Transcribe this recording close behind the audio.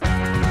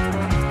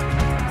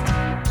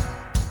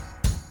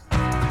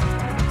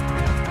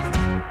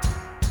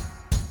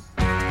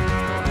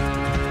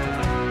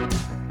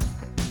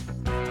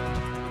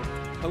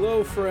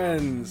Hello,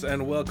 friends,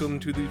 and welcome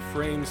to the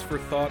Frames for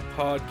Thought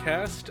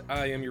podcast.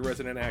 I am your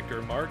resident actor,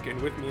 Mark,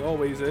 and with me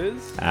always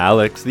is...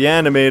 Alex, the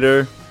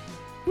animator.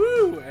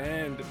 Woo!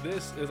 And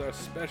this is our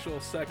special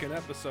second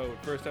episode.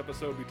 First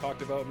episode, we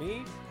talked about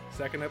me.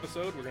 Second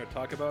episode, we're going to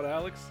talk about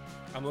Alex.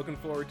 I'm looking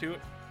forward to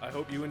it. I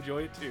hope you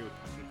enjoy it too.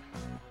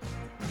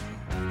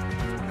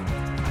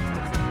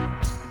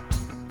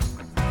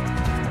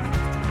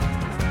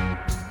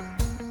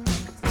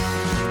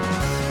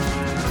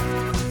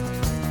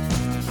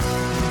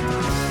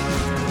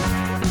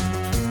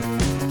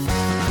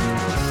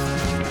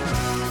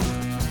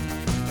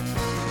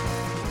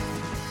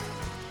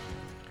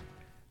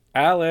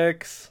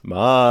 Alex,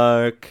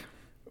 Mark.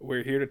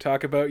 we're here to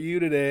talk about you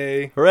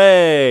today.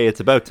 Hooray! It's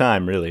about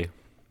time, really.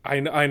 I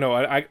know.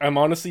 I'm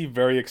honestly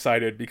very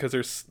excited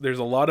because there's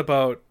a lot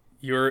about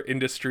your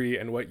industry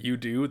and what you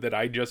do that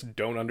I just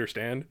don't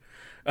understand.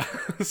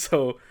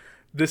 So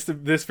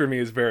this for me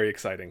is very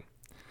exciting.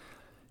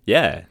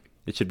 Yeah,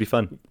 it should be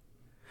fun.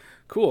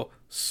 Cool.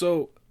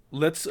 So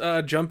let's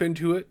jump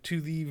into it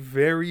to the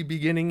very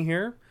beginning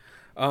here.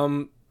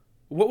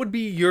 What would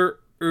be your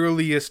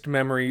earliest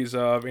memories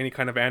of any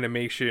kind of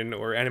animation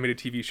or animated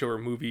TV show or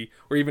movie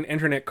or even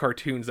internet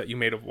cartoons that you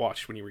may have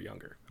watched when you were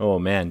younger? Oh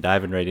man,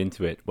 diving right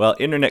into it. Well,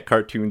 internet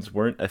cartoons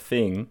weren't a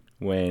thing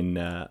when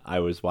I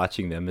was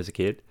watching them as a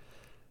kid.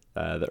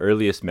 The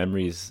earliest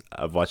memories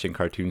of watching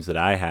cartoons that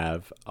I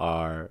have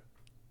are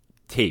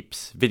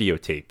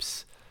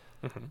videotapes,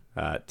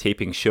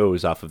 taping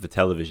shows off of the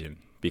television,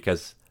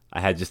 because I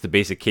had just a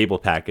basic cable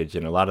package,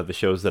 and a lot of the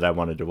shows that I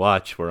wanted to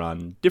watch were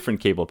on different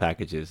cable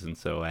packages, and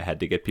so I had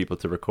to get people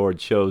to record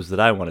shows that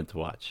I wanted to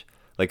watch,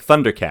 like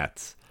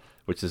Thundercats,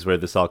 which is where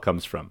this all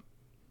comes from.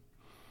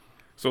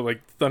 So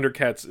like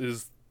Thundercats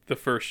is the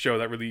first show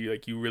that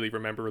really you really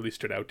remember really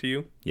stood out to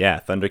you?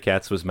 Yeah,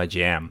 Thundercats was my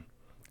jam.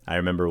 I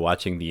remember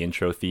watching the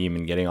intro theme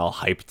and getting all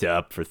hyped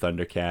up for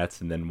Thundercats,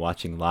 and then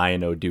watching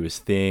Lion-O do his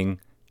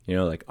thing,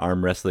 like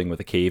arm wrestling with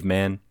a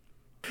caveman.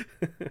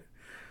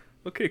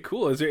 Okay,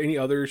 cool. Is there any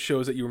other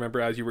shows that you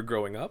remember as you were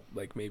growing up?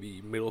 Like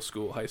maybe middle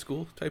school, high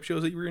school type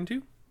shows that you were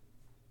into?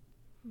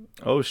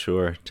 Oh,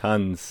 sure.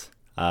 Tons.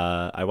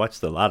 I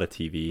watched a lot of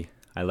TV.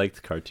 I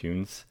liked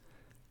cartoons.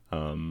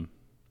 I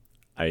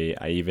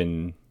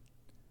even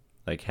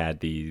had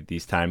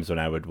these times when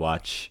I would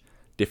watch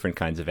different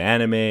kinds of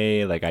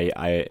anime. Like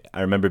I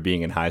remember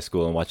being in high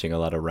school and watching a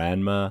lot of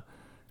Ranma,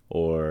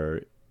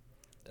 or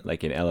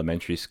like in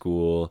elementary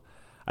school.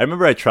 I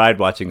remember I tried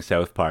watching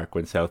South Park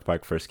when South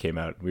Park first came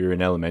out. We were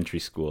in elementary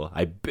school.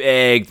 I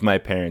begged my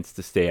parents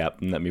to stay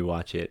up and let me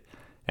watch it.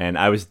 And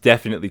I was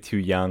definitely too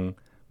young.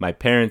 My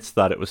parents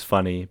thought it was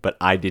funny, but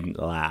I didn't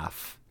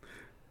laugh.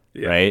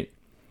 Yeah. Right?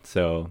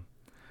 So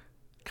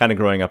kind of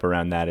growing up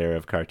around that era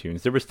of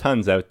cartoons. There was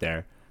tons out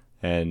there.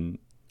 And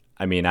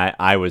I mean,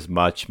 I was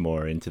much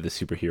more into the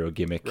superhero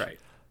gimmick. Right.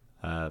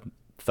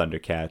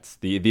 Thundercats,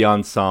 the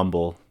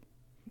ensemble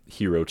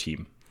hero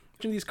team.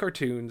 These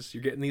cartoons,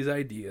 you're getting these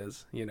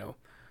ideas,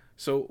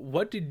 So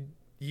what did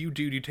you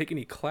do? Do you take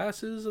any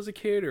classes as a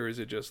kid, or is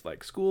it just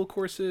like school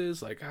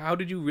courses? Like, how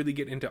did you really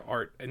get into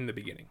art in the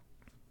beginning?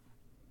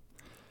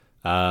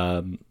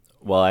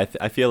 Well,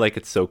 I feel like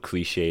it's so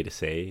cliche to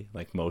say.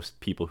 Like most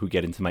people who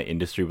get into my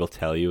industry will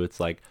tell you, it's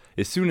like,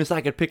 as soon as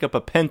I could pick up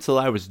a pencil,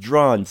 I was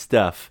drawing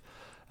stuff.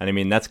 And I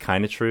mean, that's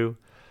kind of true.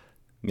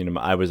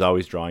 I was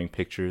always drawing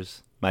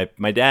pictures.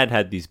 My dad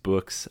had these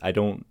books. I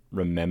don't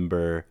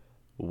remember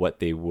what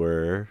they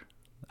were.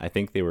 I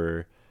think they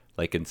were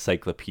like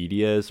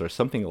encyclopedias or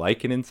something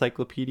like an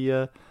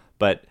encyclopedia,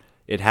 but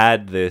it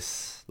had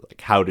this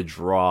like how to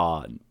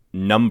draw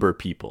number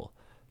people,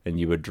 and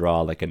you would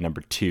draw like a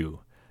number 2,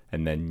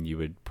 and then you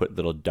would put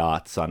little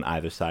dots on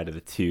either side of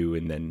the 2,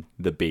 and then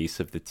the base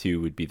of the 2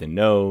 would be the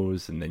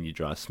nose, and then you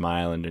draw a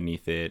smile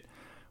underneath it,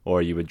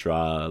 or you would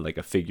draw like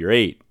a figure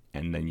 8,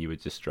 and then you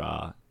would just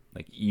draw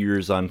like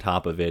ears on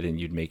top of it, and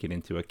you'd make it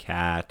into a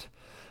cat.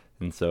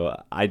 And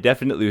so I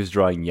definitely was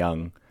drawing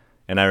young.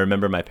 And I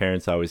remember my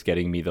parents always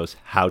getting me those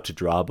how to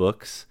draw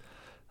books.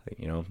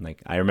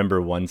 I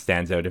remember one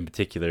stands out in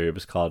particular. It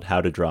was called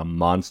How to Draw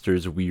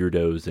Monsters,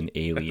 Weirdos, and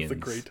Aliens. That's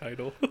a great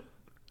title.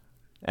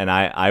 And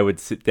I would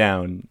sit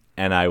down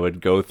and I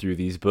would go through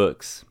these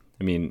books.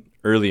 I mean,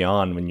 early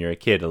on when you're a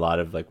kid, a lot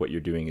of like what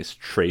you're doing is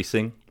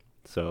tracing.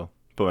 So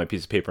put my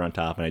piece of paper on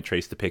top and I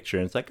trace the picture,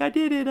 and it's like, I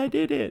did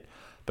it.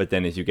 But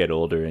then as you get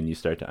older and you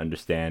start to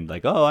understand,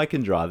 like, oh, I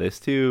can draw this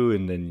too,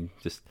 and then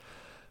just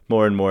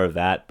more and more of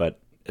that. But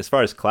as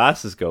far as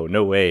classes go,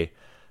 no way.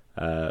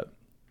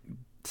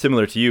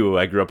 Similar to you,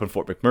 I grew up in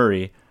Fort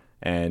McMurray,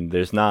 and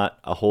there's not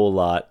a whole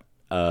lot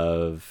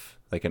of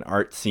like an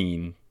art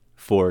scene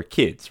for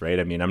kids, right?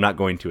 I mean, I'm not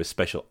going to a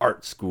special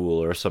art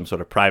school or some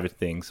sort of private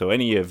thing. So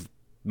any of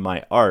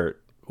my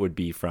art would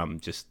be from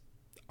just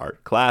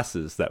art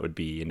classes that would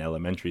be in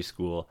elementary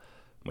school.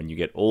 When you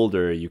get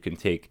older, you can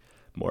take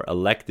more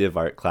elective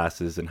art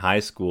classes in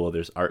high school.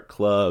 There's art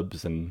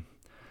clubs, and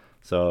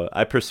so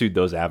I pursued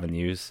those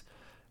avenues.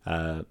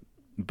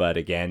 But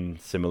again,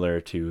 similar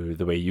to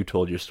the way you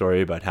told your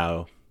story about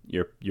how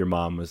your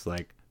mom was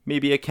like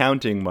maybe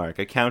accounting, Mark.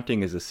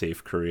 Accounting is a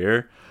safe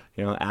career.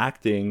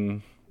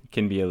 Acting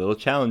can be a little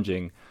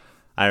challenging.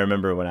 I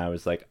remember when I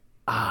was like,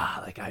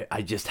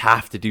 I just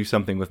have to do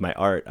something with my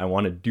art. I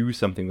want to do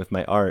something with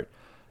my art.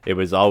 It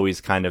was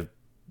always kind of,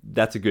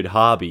 that's a good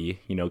hobby,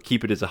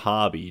 keep it as a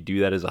hobby, do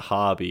that as a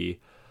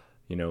hobby,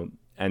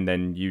 and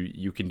then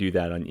you can do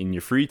that in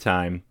your free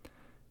time.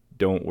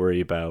 Don't worry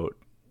about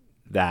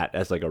that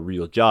as like a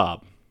real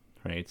job,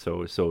 right?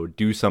 So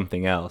do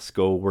something else.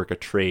 Go work a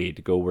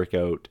trade. Go work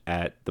out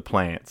at the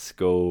plants.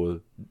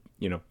 Go,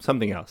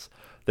 something else.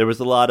 There was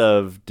a lot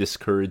of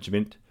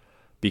discouragement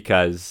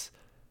because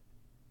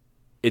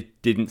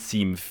it didn't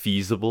seem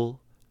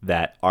feasible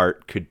that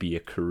art could be a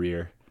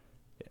career,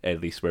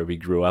 at least where we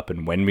grew up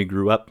and when we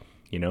grew up,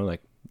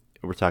 like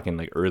we're talking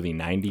like early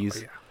 90s. Oh,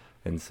 yeah.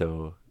 And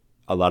so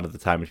a lot of the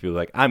time people were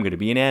like, I'm going to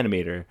be an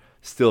animator.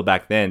 Still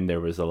back then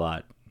there was a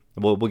lot.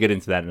 We'll get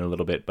into that in a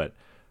little bit, but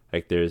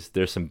like there's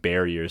some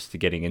barriers to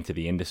getting into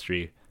the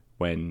industry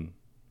when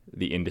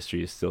the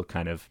industry is still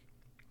kind of,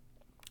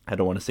 I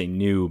don't want to say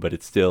new, but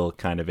it's still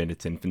kind of in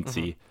its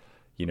infancy,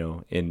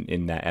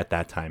 in that at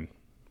that time.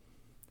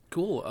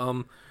 Cool.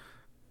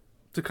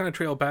 To kind of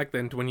trail back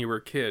then to when you were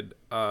a kid,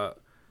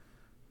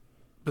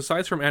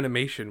 besides from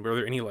animation, were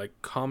there any like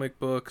comic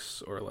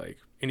books or like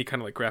any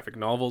kind of like graphic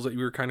novels that you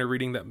were kind of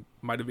reading that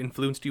might have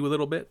influenced you a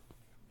little bit?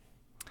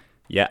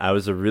 Yeah, I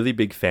was a really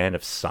big fan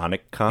of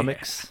Sonic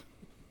comics.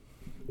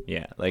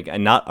 Yeah, like,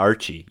 and not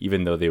Archie,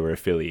 even though they were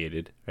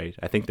affiliated, right?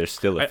 I think they're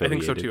still affiliated. I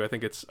think so too. I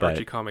think it's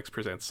Archie Comics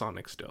presents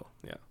Sonic still.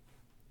 Yeah.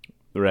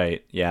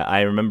 Right. Yeah,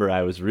 I remember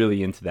I was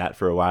really into that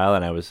for a while,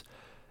 and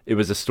it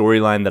was a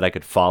storyline that I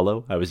could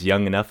follow. I was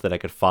young enough that I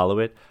could follow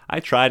it. I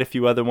tried a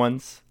few other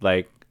ones.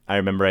 Like, I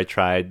remember I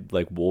tried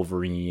like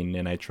Wolverine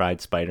and I tried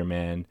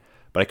Spider-Man,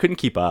 but I couldn't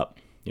keep up.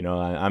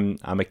 I'm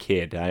a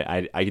kid.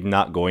 I'm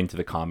not going to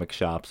the comic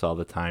shops all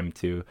the time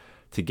to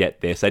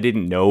get this. I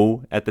didn't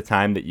know at the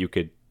time that you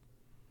could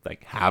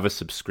like have a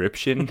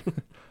subscription.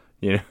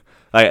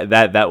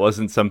 That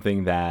wasn't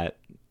something that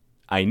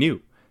I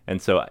knew.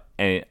 And so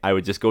I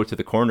would just go to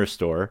the corner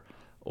store,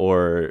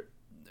 or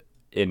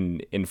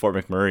in Fort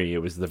McMurray, it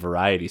was the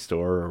Variety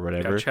store or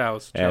whatever. Yeah,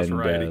 Chow's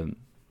Variety.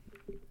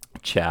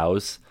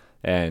 Chow's.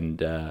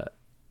 And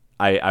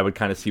I would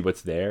kind of see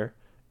what's there.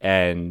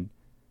 And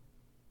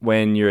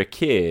when you're a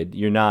kid,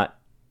 you're not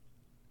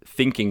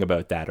thinking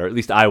about that, or at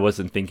least I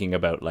wasn't thinking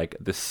about like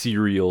the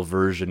serial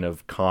version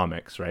of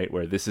comics, right?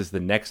 Where this is the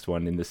next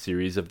one in the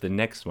series of the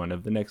next one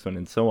of the next one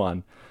and so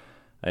on.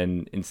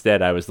 And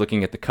instead I was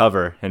looking at the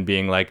cover and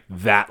being like,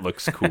 that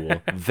looks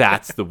cool.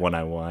 That's the one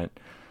I want.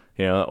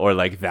 Or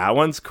like that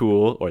one's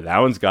cool, or that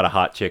one's got a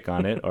hot chick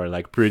on it, or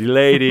like pretty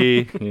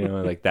lady,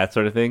 like that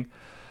sort of thing.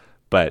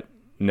 But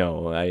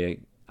no,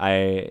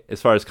 I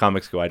as far as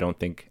comics go, I don't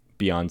think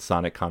beyond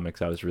Sonic comics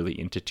I was really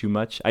into too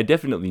much. I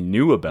definitely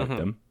knew about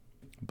them,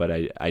 but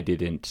I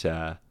didn't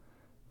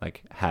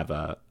like have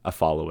a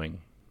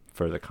following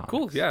for the comics.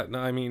 Cool. Yeah. No,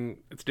 I mean,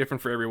 it's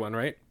different for everyone,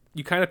 right?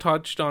 You kind of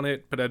touched on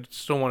it, but I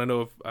still want to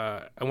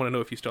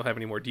know if you still have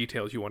any more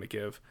details you want to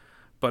give.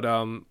 But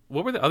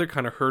what were the other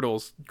kind of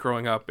hurdles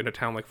growing up in a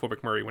town like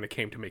Fort McMurray when it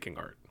came to making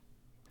art?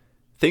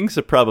 Things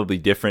are probably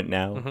different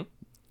now,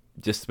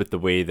 just with the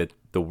way that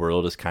the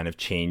world has kind of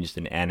changed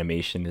and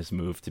animation has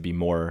moved to be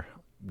more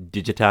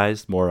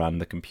digitized, more on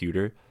the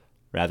computer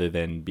rather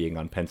than being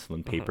on pencil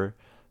and paper.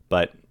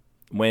 But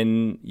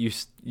when you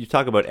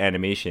talk about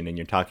animation, and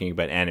you're talking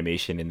about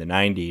animation in the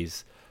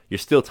 90s, you're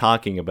still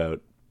talking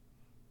about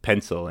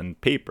pencil and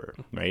paper,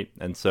 right?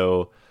 And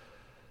so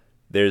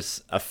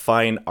there's a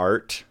fine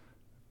art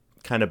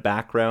kind of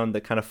background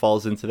that kind of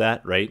falls into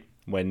that, right?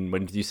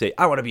 When you say,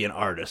 I want to be an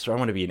artist or I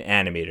want to be an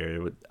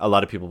animator, a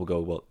lot of people will go,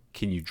 well,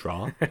 can you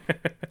draw?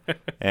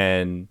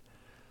 And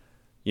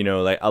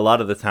like a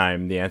lot of the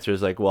time the answer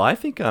is like, well, I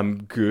think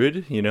I'm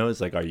good.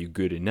 It's like, are you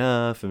good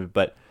enough?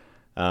 But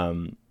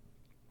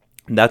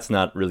that's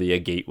not really a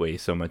gateway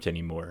so much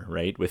anymore,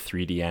 right? With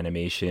 3D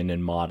animation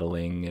and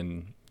modeling,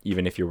 and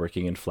even if you're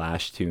working in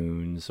Flash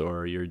Tunes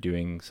or you're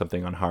doing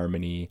something on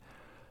Harmony,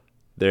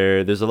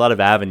 there's a lot of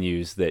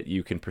avenues that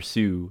you can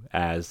pursue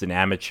as an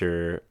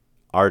amateur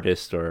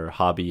artist or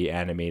hobby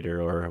animator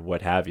or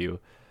what have you,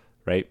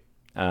 right?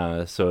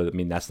 So, I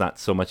mean, that's not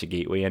so much a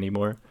gateway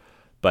anymore.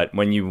 But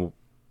when you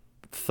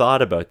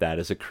thought about that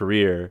as a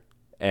career,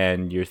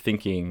 and you're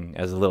thinking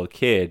as a little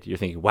kid, you're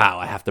thinking, wow,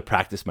 I have to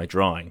practice my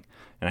drawing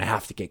and I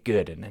have to get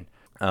good. And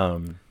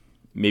then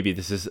maybe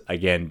this is,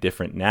 again,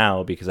 different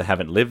now because I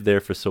haven't lived there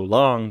for so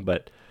long,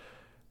 but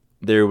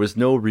there was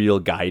no real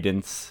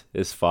guidance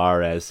as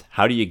far as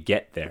how do you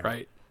get there,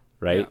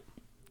 right? Yeah.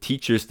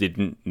 Teachers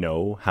didn't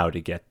know how to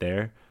get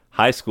there.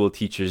 High school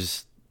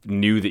teachers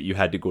knew that you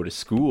had to go to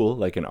school,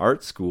 like an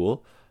art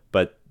school,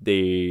 but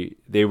they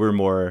were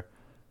more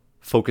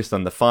focused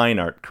on the fine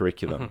art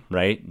curriculum,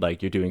 right?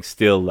 Like you're doing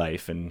still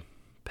life and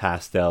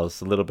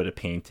pastels, a little bit of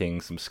painting,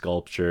 some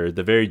sculpture,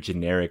 the very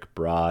generic,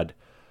 broad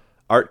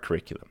art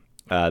curriculum.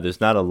 There's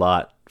not a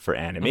lot for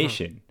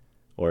animation,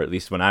 or at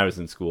least when I was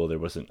in school, there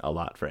wasn't a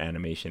lot for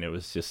animation. It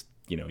was just,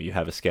 you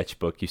have a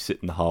sketchbook, you sit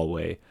in the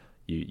hallway,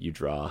 you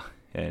draw,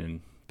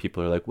 and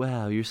people are like,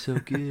 wow, you're so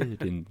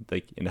good. And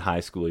like in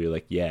high school, you're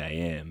like, yeah, I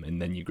am. And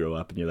then you grow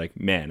up and you're like,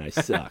 man, I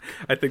suck.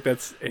 I think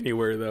that's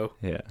anywhere though.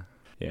 Yeah.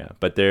 Yeah.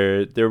 But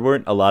there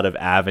weren't a lot of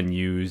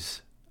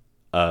avenues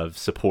of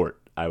support,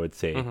 I would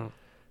say. Mm-hmm.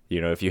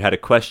 You know, if you had a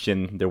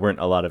question, there weren't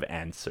a lot of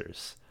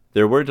answers.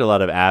 There weren't a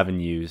lot of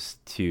avenues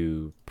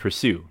to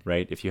pursue,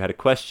 right? If you had a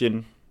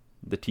question,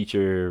 the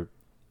teacher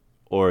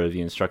or the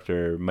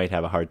instructor might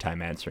have a hard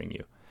time answering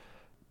you.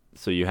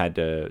 So you had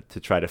to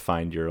try to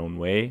find your own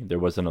way. There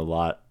wasn't a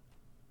lot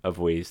of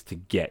ways to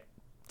get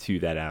to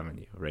that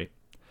avenue, right?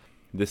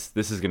 This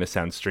is going to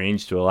sound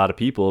strange to a lot of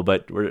people,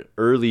 but we're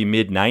early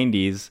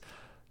mid-90s.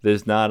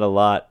 There's not a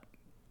lot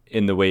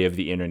in the way of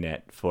the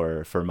internet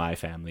for my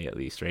family, at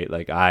least, right?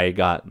 Like I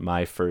got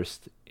my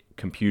first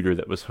computer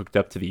that was hooked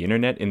up to the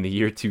internet in the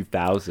year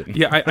 2000.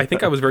 Yeah, I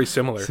think I was very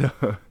similar.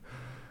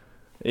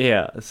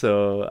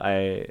 So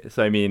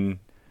I mean,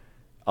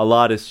 a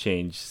lot has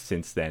changed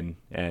since then,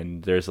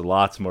 and there's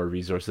lots more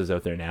resources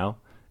out there now,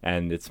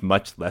 and it's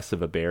much less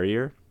of a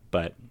barrier.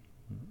 But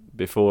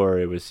before,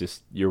 it was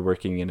just you're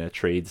working in a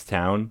trades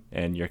town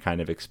and you're kind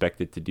of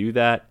expected to do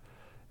that.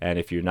 And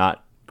if you're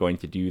not going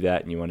to do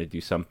that and you want to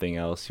do something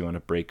else, you want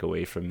to break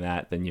away from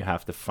that, then you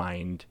have to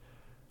find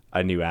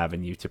a new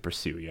avenue to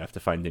pursue. You have to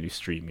find a new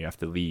stream. You have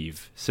to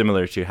leave.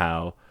 Similar to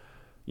how,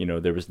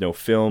 there was no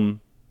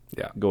film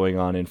going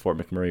on in Fort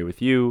McMurray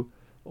with you,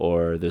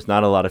 or there's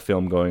not a lot of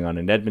film going on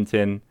in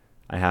Edmonton.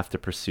 I have to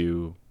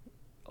pursue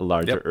a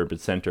larger urban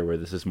center where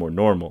this is more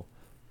normal,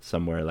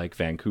 somewhere like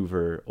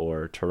Vancouver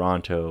or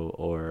Toronto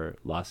or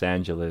Los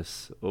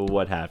Angeles or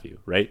what have you,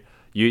 right?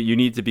 You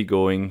need to be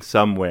going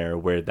somewhere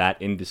where that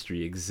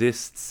industry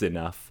exists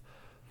enough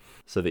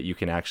so that you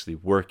can actually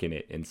work in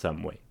it in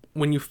some way.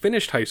 When you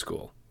finished high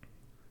school,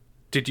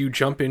 did you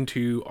jump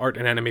into art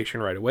and animation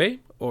right away?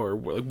 Or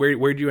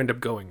where did you end up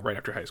going right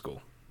after high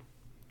school?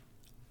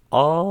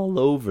 All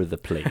over the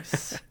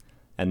place.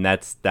 And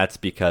that's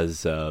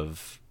because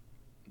of,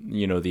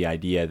 the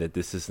idea that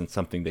this isn't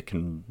something that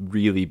can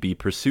really be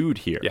pursued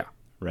here. Yeah.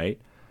 Right?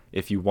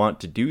 If you want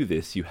to do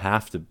this, you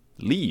have to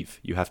leave.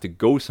 You have to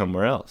go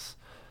somewhere else.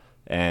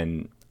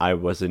 And I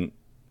wasn't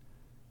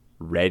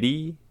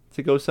ready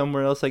to go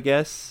somewhere else, I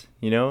guess.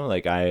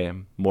 Like I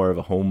am more of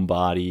a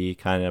homebody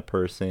kind of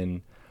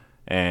person.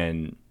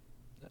 And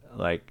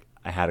like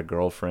I had a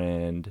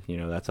girlfriend,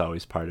 that's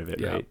always part of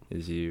it, right?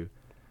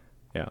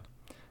 Yeah.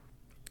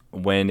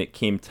 When it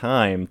came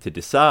time to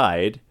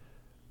decide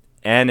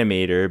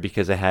animator,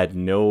 because I had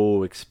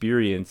no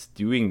experience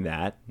doing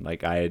that,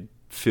 like I had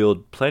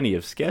filled plenty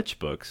of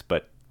sketchbooks,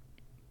 but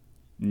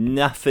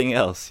nothing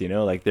else,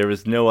 like there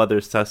was no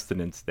other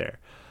sustenance there.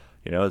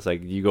 It's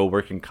like you go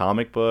work in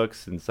comic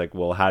books and it's like,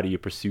 well, how do you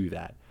pursue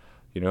that?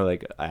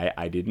 Like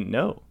I didn't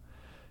know.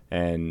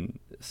 And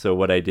so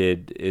what I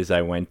did is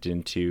I went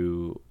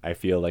into, I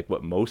feel like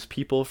what most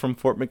people from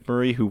Fort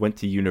McMurray who went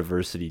to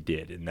university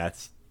did, and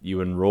that's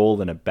you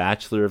enroll in a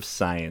Bachelor of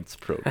Science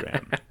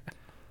program.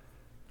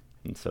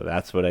 And so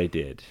that's what I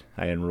did.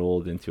 I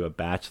enrolled into a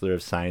Bachelor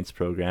of Science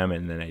program,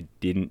 and then I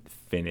didn't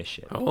finish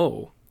it.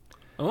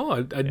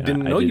 I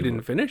didn't know you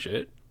didn't finish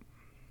it.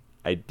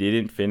 I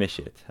didn't finish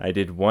it. I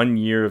did 1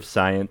 year of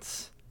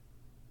science,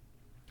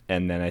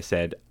 and then I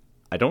said,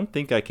 I don't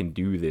think I can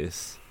do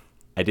this.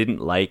 I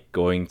didn't like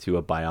going to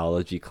a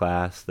biology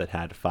class that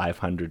had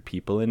 500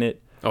 people in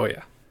it. Oh,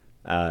 yeah.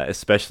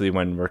 Especially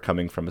when we're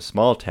coming from a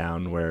small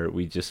town where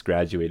we just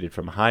graduated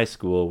from high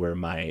school, where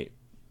my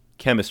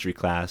chemistry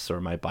class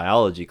or my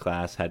biology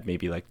class had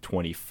maybe like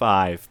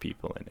 25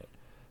 people in it,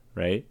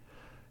 right?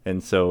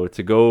 And so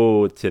to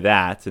go to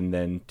that, and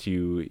then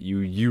to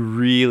you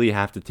really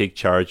have to take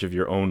charge of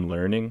your own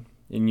learning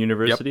in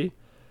university.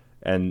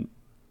 Yep. And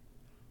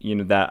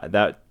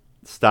that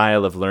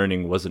style of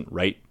learning wasn't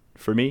right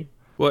for me.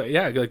 Well,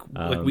 yeah, like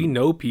we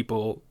know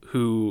people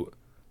who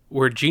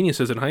were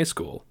geniuses in high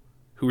school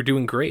who were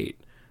doing great,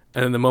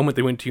 and then the moment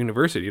they went to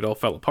university, it all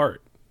fell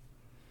apart.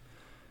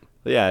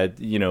 Yeah,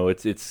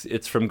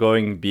 it's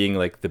from being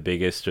like the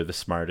biggest or the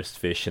smartest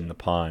fish in the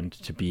pond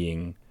to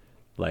being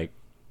like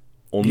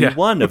only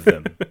one of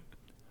them,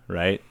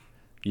 right?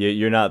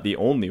 You're not the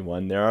only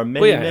one. There are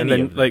many, many and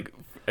then of them. like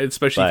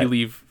especially if you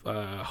leave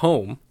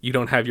home, you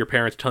don't have your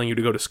parents telling you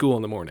to go to school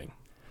in the morning.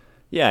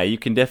 Yeah, you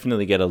can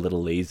definitely get a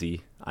little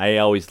lazy. I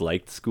always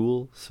liked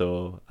school,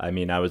 so I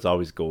mean, I was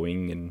always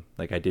going and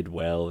like I did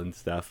well and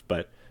stuff,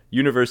 but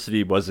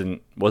university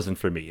wasn't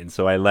for me. And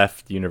so I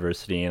left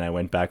university and I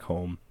went back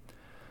home.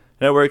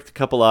 And I worked a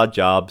couple odd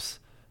jobs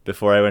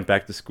before I went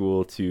back to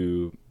school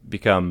to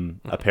become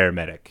a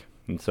paramedic.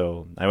 And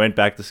so I went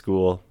back to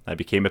school, I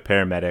became a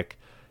paramedic.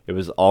 It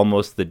was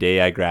almost the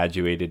day I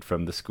graduated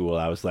from the school.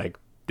 I was like,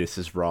 this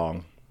is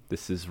wrong.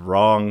 This is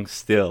wrong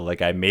still.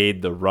 Like I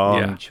made the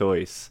wrong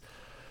choice.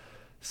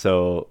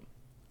 So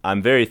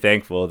I'm very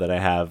thankful that I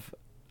have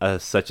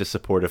such a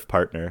supportive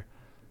partner,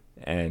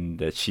 and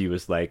that she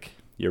was like,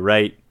 you're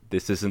right,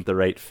 this isn't the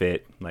right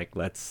fit. Like,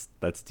 let's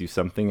do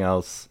something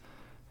else.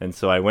 And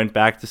so I went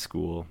back to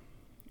school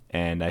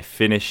and I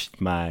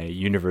finished my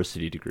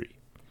university degree.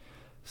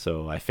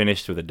 So I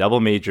finished with a double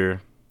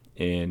major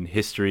in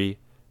history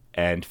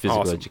and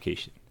physical Awesome.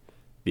 education.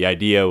 The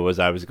idea was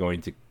I was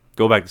going to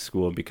go back to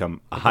school and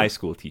become a high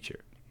school teacher.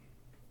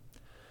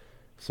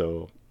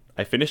 So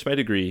I finished my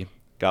degree,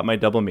 got my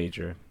double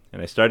major,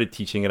 and I started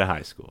teaching at a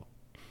high school.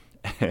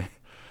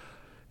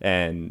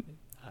 And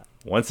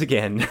once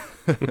again,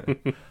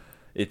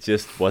 it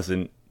just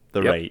wasn't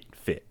the Yep. right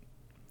fit,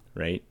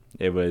 right?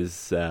 It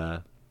was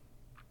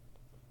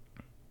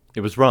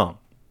wrong.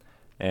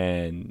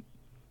 And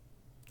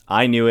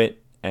I knew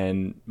it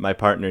and my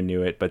partner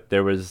knew it, but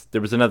there was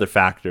another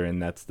factor,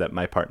 and that's that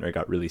my partner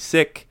got really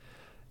sick,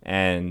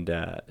 and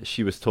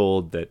she was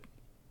told that,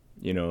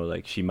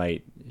 like she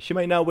might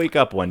not wake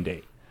up one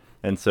day.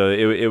 And so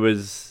it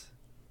was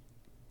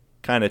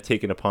kind of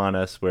taken upon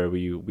us where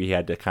we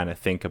had to kind of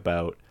think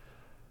about,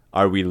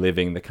 are we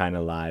living the kind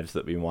of lives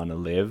that we want to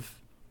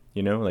live?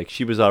 Like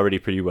she was already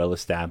pretty well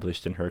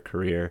established in her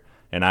career,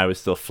 and I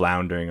was still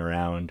floundering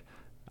around.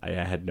 I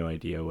had no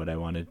idea what I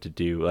wanted to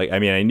do. Like, I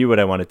mean, I knew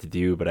what I wanted to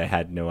do, but I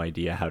had no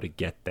idea how to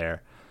get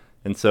there.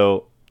 And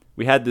so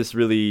we had this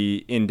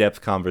really in-depth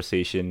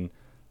conversation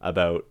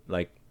about,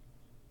 like,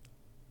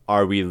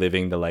 are we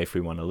living the life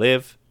we want to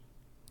live?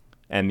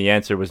 And the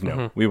answer was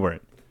no, we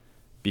weren't,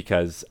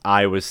 because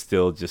I was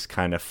still just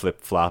kind of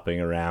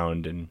flip-flopping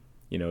around and,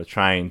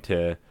 trying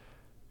to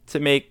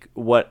make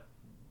what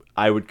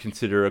I would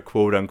consider a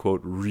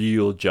quote-unquote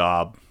real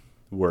job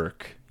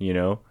work,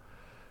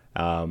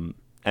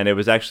 And it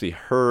was actually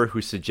her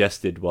who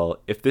suggested, well,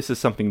 if this is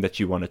something that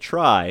you want to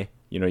try,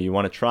 you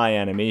want to try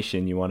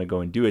animation, you want to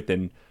go and do it,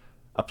 then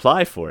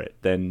apply for it.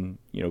 Then,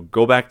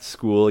 go back to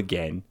school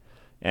again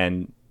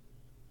and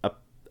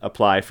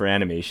apply for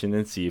animation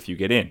and see if you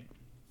get in.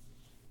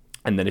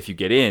 And then if you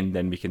get in,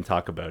 then we can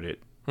talk about it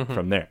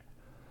from there.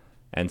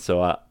 And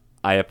so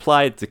I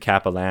applied to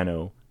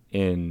Capilano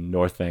in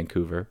North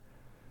Vancouver,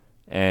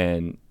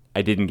 and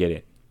I didn't get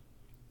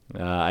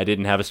in. I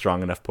didn't have a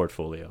strong enough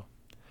portfolio.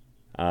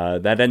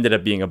 That ended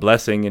up being a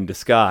blessing in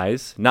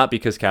disguise, not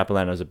because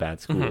Capilano is a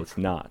bad school. It's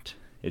not.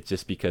 It's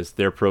just because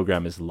their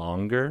program is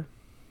longer.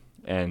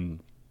 And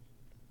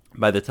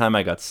by the time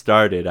I got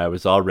started, I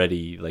was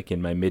already like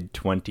in my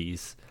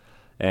mid-20s,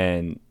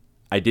 and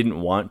I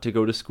didn't want to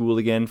go to school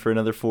again for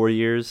another 4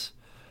 years.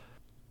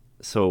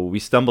 So we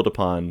stumbled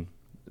upon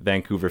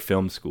Vancouver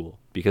Film School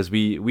because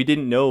we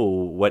didn't know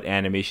what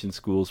animation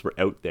schools were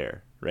out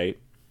there, right?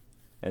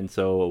 And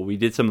so we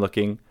did some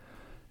looking,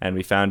 and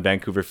we found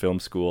Vancouver Film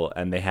School,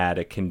 and they had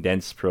a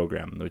condensed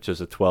program, which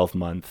was a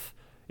 12-month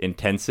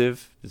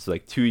intensive. It's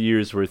like 2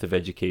 years worth of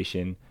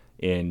education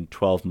in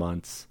 12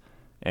 months.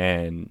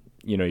 And,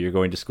 you're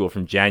going to school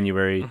from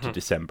January to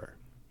December.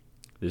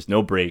 There's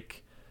no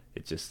break.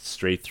 It's just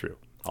straight through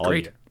all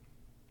Great. year.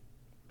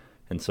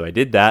 And so I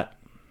did that.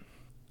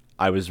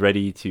 I was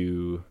ready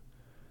to,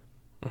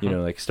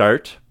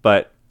 start,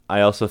 but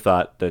I also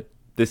thought that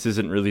this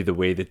isn't really the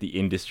way that the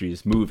industry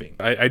is moving.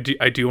 I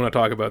do want to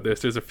talk about this.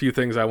 There's a few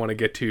things I want to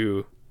get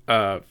to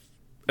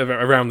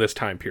around this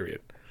time period.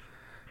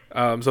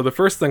 So the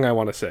first thing I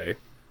want to say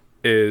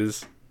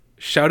is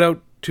shout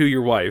out to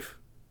your wife,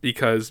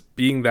 because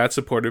being that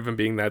supportive and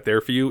being that there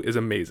for you is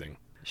amazing.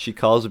 She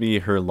calls me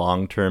her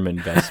long-term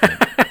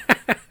investment.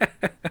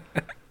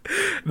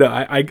 No,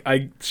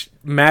 I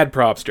mad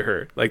props to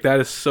her. Like,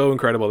 that is so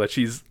incredible that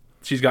she's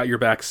got your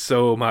back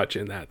so much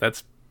in that.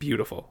 That's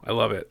beautiful. I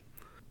love it.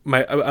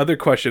 My other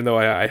question, though,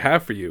 I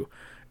have for you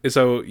is,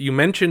 so you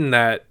mentioned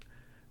that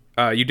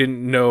you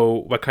didn't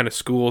know what kind of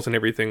schools and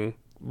everything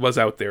was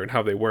out there and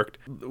how they worked.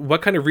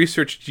 What kind of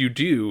research did you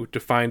do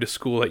to find a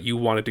school that you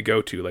wanted to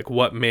go to? Like,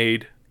 what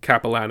made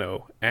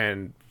Capilano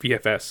and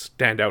VFS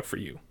stand out for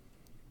you?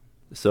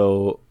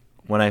 So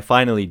when I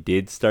finally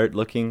did start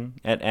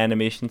looking at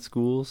animation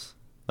schools,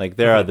 like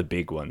there are the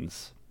big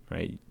ones,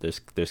 right?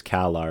 There's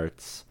Cal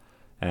Arts,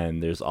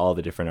 and there's all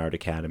the different art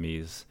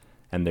academies,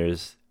 and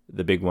there's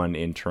the big one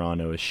in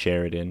Toronto is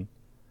Sheridan,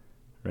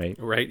 right?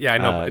 Right. Yeah, I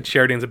know.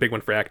 Sheridan's a big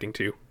one for acting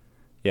too.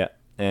 Yeah,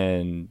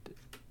 and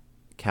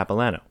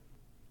Capilano.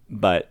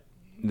 But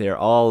they're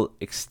all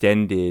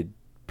extended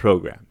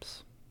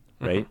programs,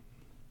 right?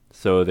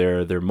 So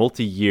they're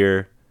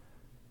multi-year,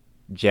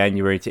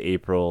 January to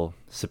April,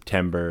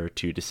 September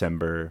to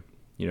December.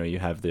 You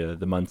have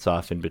the months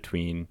off in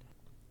between.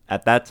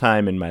 At that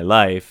time in my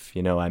life,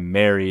 I'm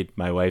married,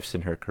 my wife's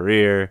in her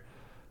career.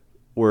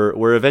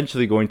 We're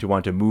eventually going to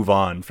want to move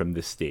on from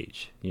this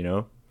stage,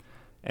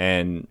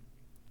 And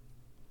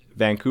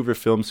Vancouver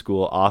Film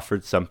School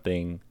offered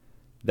something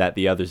that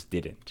the others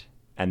didn't,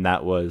 and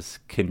that was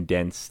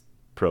condensed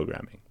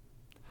programming,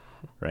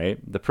 right?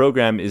 The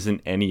program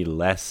isn't any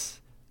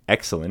less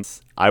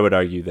excellent. I would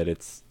argue that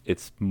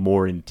it's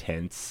more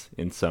intense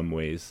in some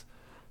ways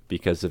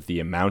because of the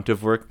amount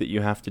of work that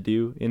you have to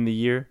do in the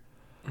year,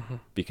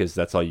 because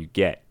that's all you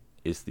get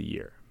is the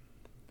year,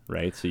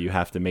 right? So you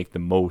have to make the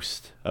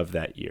most of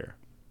that year.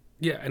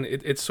 Yeah, and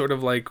it's sort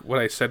of like what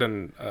I said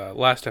in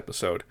last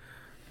episode,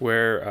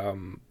 where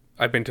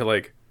I've been to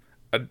like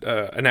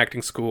an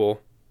acting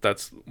school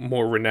that's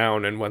more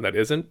renowned and one that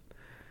isn't.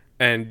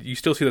 and you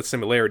still see the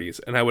similarities.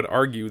 And I would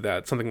argue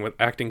that something with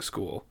acting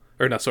school,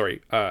 or no,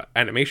 sorry,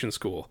 animation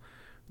school,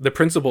 the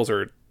principles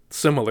are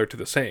similar to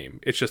the same.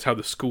 It's just how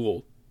the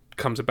school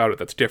comes about it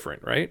that's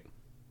different, right?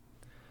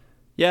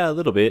 Yeah, a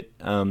little bit.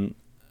 To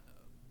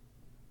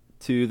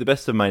the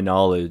best of my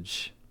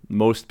knowledge,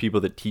 most people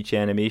that teach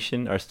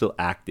animation are still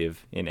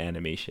active in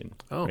animation.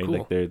 Oh, right?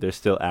 cool. Like they're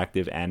still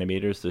active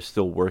animators. They're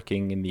still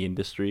working in the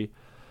industry.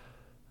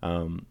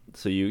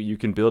 So you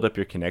can build up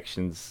your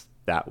connections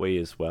that way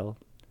as well.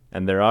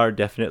 And there are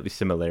definitely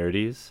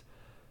similarities.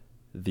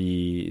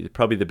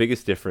 Probably the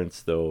biggest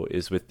difference though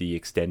is with the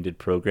extended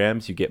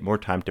programs. You get more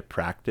time to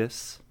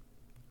practice,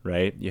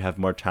 right? You have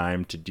more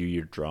time to do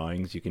your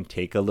drawings. You can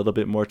take a little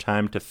bit more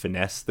time to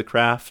finesse the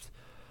craft.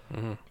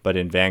 Mm-hmm. But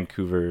in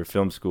Vancouver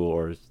Film School,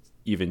 or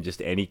even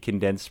just any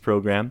condensed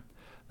program,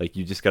 like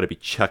you just got to be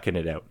chucking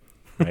it out,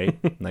 right?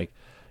 Like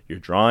you're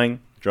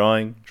drawing,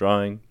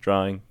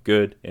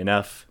 good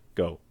enough,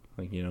 go.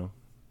 Like, you know.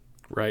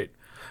 Right.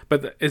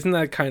 But isn't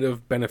that kind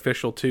of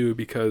beneficial too?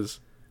 Because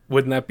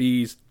wouldn't that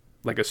be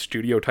like a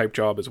studio type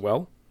job as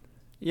well?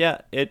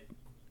 Yeah, it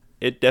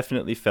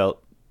definitely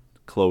felt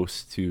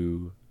close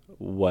to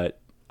what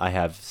I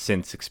have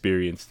since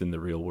experienced in the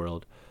real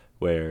world,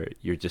 where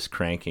you're just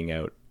cranking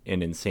out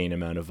an insane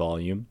amount of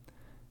volume,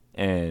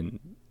 and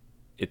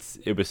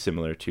it was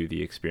similar to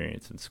the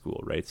experience in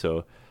school, right?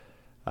 So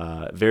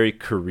very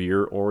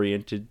career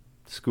oriented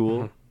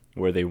school,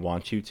 where they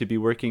want you to be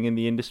working in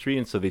the industry,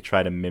 and so they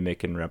try to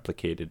mimic and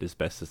replicate it as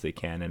best as they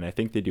can, and I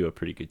think they do a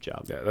pretty good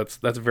job. Yeah,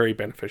 that's very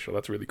beneficial.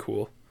 That's really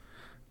cool.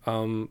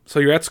 So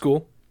you're at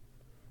school,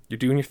 you're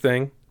doing your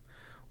thing.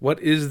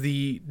 What is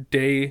the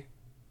day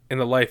in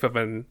the life of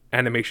an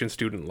animation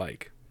student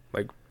like?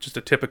 Like just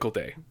a typical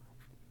day.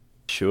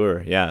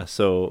 Sure, yeah.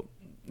 So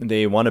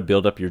they want to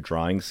build up your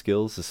drawing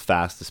skills as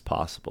fast as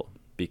possible,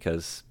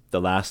 because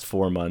the last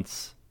 4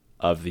 months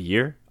of the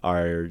year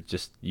are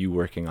just you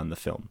working on the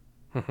film.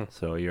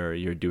 So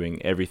you're doing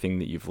everything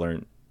that you've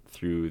learned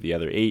through the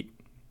other 8,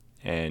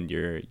 and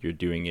you're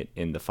doing it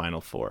in the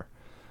final 4.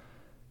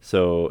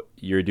 So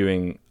you're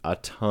doing a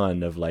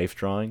ton of life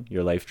drawing.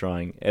 You're life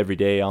drawing every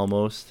day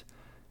almost,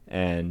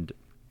 and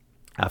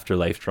after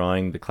life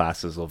drawing, the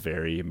classes will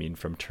vary, I mean,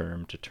 from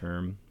term to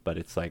term, but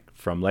it's like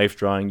from life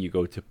drawing, you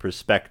go to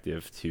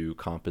perspective, to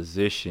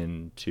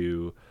composition,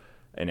 to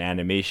an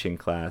animation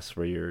class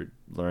where you're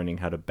learning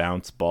how to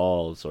bounce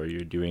balls, or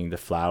you're doing the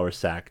flour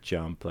sack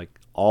jump, like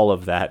all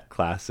of that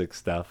classic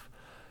stuff.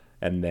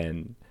 And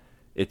then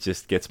it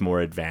just gets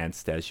more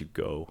advanced as you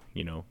go,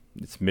 you know.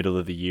 It's middle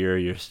of the year,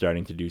 you're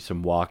starting to do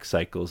some walk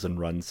cycles and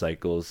run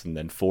cycles, and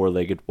then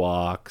 4-legged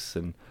walks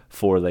and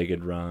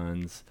 4-legged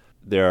runs.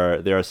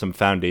 There are some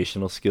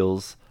foundational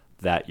skills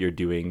that you're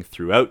doing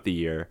throughout the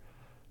year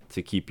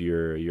to keep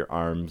your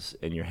arms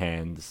and your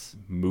hands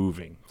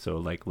moving. So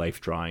like life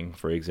drawing,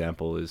 for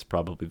example, is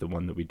probably the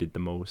one that we did the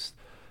most,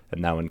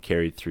 and that one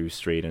carried through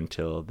straight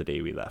until the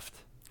day we left.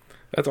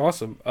 That's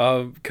awesome.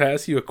 Can I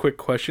ask you a quick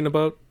question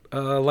about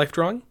life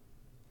drawing?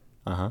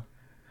 Uh-huh.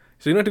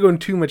 So you don't have to go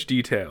into too much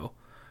detail,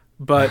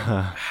 but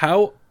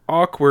how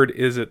awkward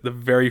is it the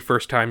very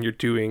first time you're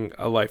doing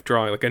a life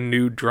drawing, like a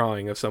new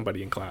drawing of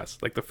somebody in class?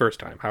 Like the first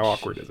time, how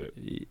awkward is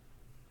it?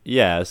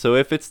 Yeah, so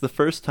if it's the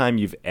first time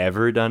you've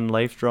ever done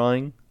life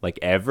drawing, like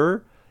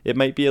ever, it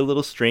might be a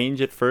little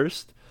strange at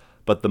first,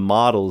 but the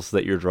models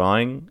that you're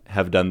drawing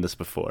have done this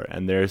before,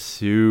 and they're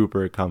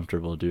super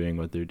comfortable doing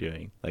what they're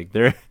doing. Like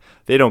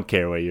they don't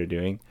care what you're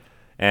doing,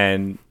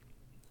 and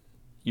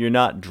you're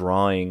not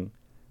drawing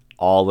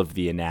all of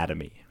the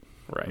anatomy.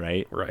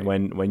 Right.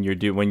 When you're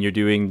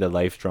doing the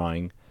life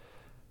drawing,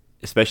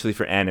 especially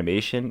for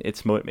animation,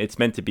 it's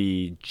meant to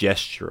be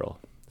gestural,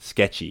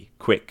 sketchy,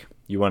 quick.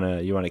 You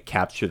wanna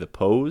capture the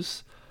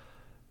pose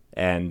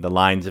and the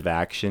lines of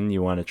action.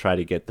 You want to try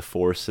to get the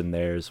force in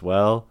there as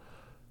well,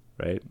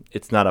 right?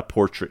 It's not a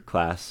portrait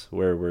class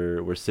where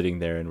we're sitting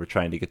there and we're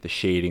trying to get the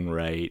shading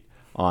right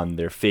on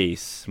their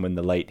face when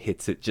the light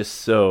hits it just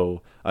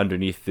so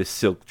underneath this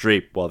silk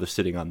drape while they're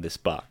sitting on this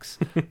box,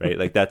 right?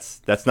 Like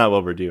that's not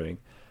what we're doing.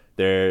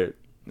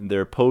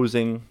 They're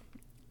posing,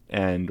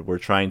 and we're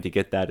trying to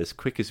get that as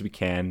quick as we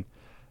can,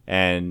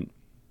 and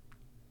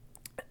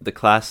the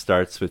class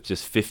starts with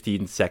just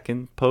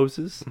 15-second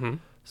poses.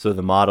 So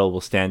the model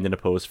will stand in a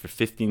pose for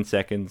 15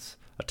 seconds,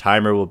 a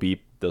timer will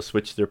beep, they'll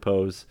switch their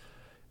pose,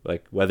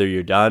 like whether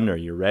you're done or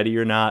you're ready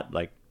or not,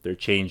 like they're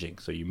changing,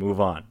 so you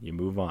move on.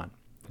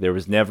 There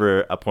was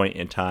never a point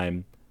in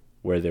time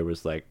where there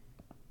was like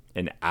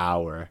an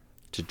hour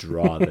to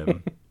draw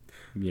them.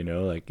 You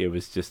know, like it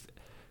was just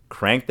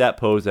crank that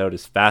pose out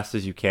as fast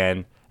as you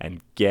can and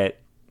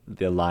get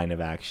the line of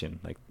action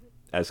like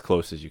as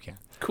close as you can.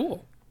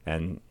 Cool.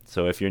 And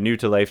so if you're new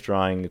to life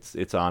drawing,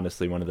 it's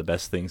honestly one of the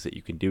best things that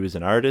you can do as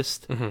an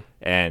artist.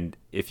 And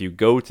if you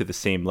go to the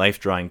same life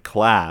drawing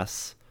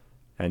class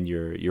and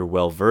you're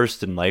well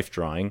versed in life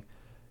drawing,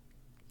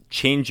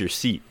 change your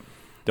seat.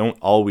 Don't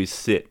always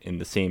sit in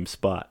the same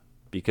spot,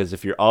 because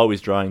if you're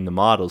always drawing the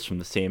models from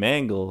the same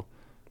angle,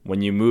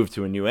 when you move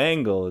to a new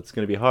angle, it's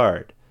going to be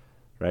hard.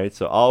 Right?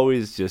 So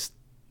always just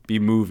be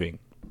moving.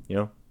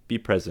 be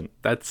present.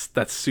 That's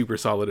super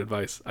solid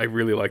advice. I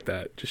really like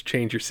that. Just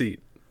change your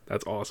seat.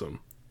 That's awesome.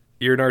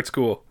 You're in art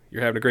school.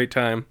 You're having a great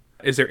time.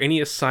 Is there any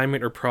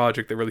assignment or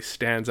project that really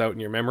stands out in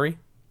your memory?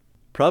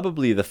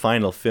 Probably the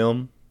final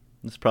film.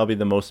 It's probably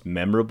the most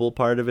memorable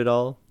part of it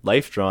all.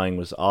 Life drawing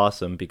was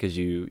awesome because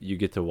you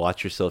get to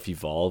watch yourself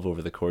evolve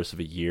over the course of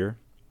a year.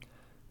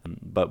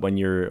 But when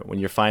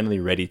you're finally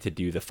ready to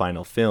do the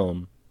final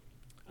film,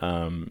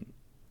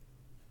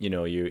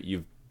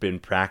 you've been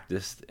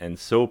practiced and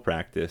so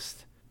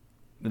practiced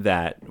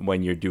that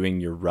when you're doing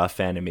your rough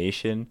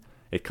animation,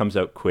 it comes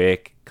out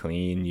quick,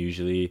 clean.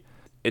 Usually,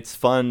 it's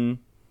fun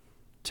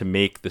to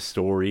make the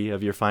story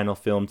of your final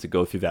film, to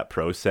go through that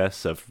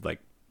process of like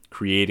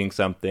creating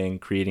something,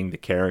 creating the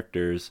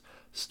characters,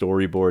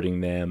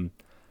 storyboarding them,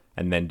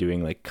 and then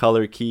doing like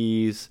color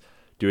keys,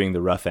 doing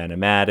the rough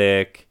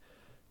animatic,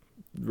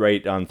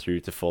 right on through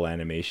to full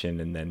animation.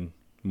 And then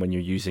when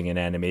you're using an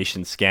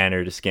animation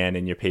scanner to scan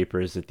in your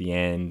papers at the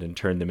end and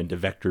turn them into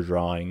vector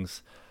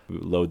drawings,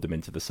 load them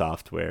into the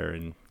software,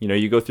 and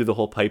you go through the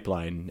whole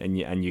pipeline, and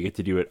you get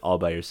to do it all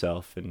by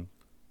yourself, and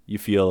you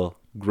feel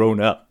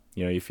grown up.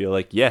 You feel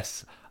like,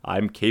 yes,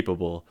 I'm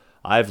capable.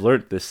 I've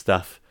learned this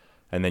stuff.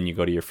 And then you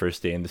go to your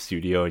first day in the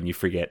studio and you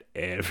forget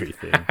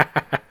everything.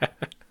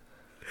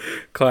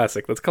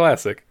 Classic. That's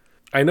classic.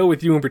 I know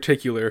with you in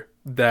particular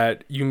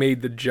that you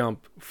made the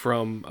jump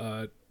from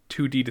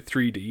 2D to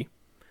 3D.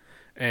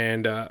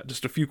 And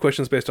just a few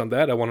questions based on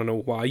that. I want to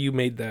know why you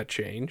made that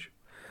change.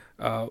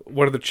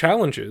 What are the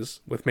challenges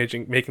with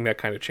making that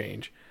kind of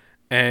change?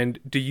 And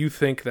do you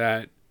think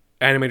that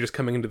animators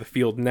coming into the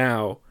field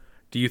now,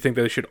 do you think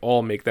that they should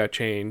all make that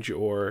change,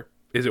 or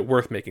is it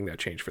worth making that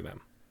change for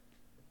them?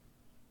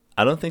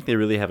 I don't think they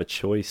really have a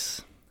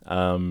choice.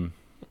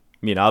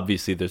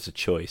 Obviously there's a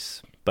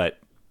choice, but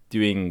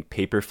doing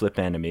paperflip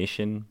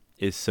animation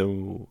is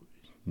so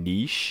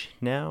niche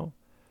now.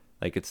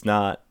 Like it's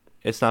not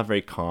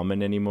very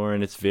common anymore,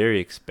 and it's very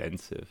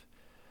expensive.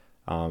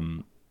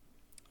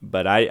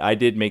 But I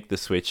did make the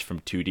switch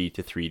from 2D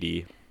to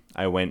 3D.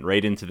 I went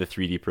right into the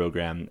 3D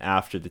program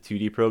after the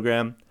 2D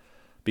program,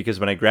 because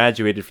when I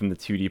graduated from the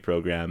 2D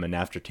program and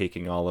after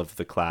taking all of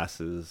the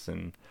classes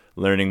and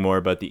learning more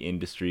about the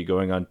industry,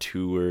 going on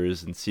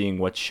tours and seeing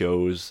what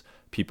shows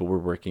people were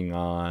working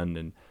on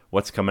and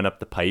what's coming up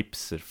the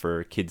pipes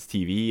for kids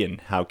TV and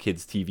how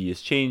kids TV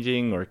is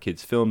changing or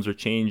kids films are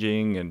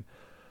changing, and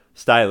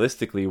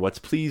stylistically what's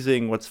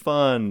pleasing, what's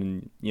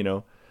fun.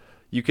 And,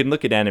 you can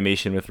look at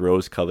animation with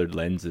rose-colored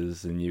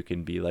lenses and you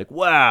can be like,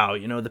 wow,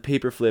 the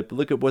paperflip,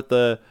 look at what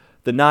the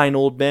 9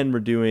 old men were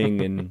doing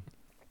and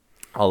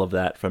all of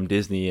that from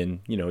Disney.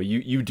 And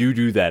you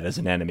do that as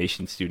an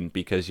animation student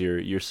because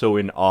you're so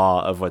in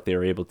awe of what they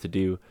were able to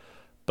do.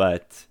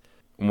 But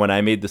when I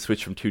made the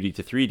switch from 2D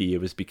to 3D, it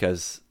was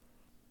because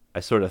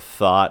I sort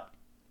of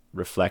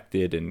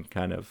reflected and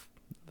kind of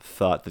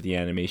thought that the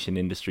animation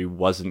industry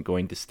wasn't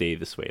going to stay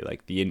this way.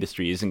 Like, the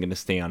industry isn't going to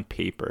stay on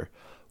paper.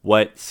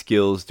 What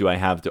skills do I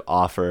have to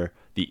offer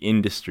the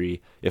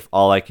industry if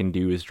all I can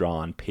do is draw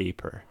on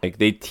paper? Like,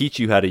 they teach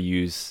you how to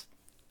use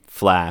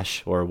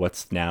Flash, or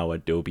what's now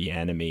Adobe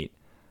Animate,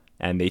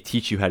 and they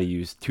teach you how to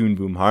use Toon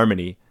Boom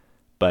Harmony,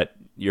 but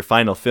your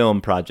final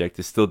film project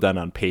is still done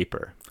on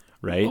paper,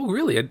 right? Oh,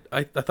 really?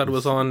 I thought it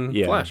was on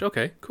Flash.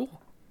 Okay,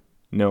 cool.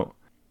 No.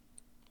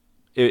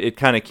 It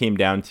kind of came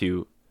down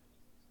to,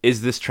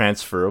 is this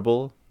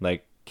transferable?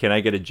 Like, can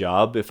I get a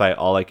job if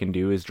all I can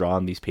do is draw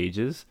on these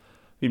pages?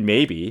 I mean,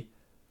 maybe,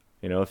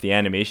 if the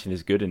animation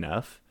is good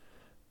enough,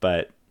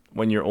 but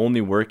when you're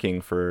only working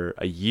for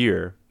a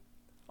year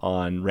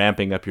on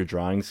ramping up your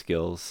drawing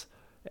skills,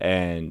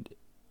 and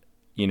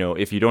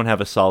if you don't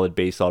have a solid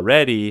base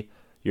already,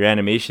 your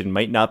animation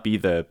might not be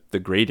the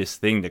greatest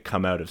thing to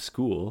come out of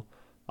school.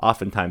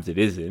 Oftentimes it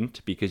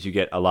isn't, because you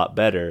get a lot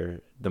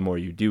better the more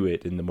you do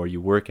it and the more you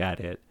work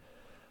at it.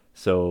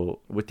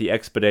 So with the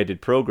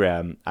expedited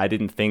program, I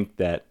didn't think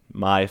that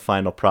my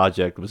final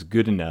project was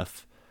good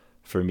enough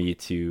for me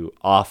to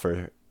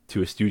offer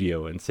to a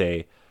studio and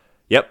say,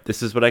 yep,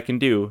 this is what I can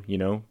do,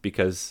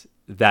 because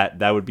that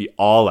would be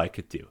all I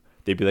could do.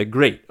 They'd be like,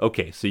 great,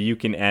 okay, so you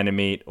can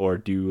animate or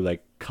do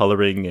like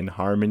coloring and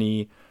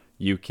harmony.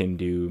 You can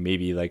do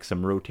maybe like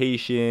some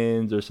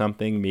rotations or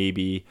something.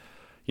 Maybe,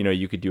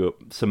 you could do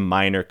some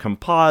minor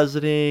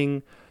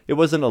compositing. It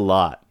wasn't a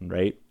lot,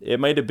 right? It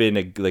might have been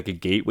a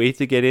gateway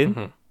to get in.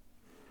 Mm-hmm.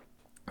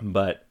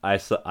 But I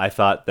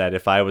thought that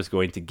if I was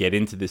going to get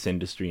into this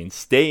industry and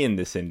stay in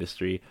this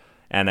industry,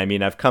 and I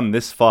mean, I've come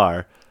this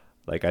far,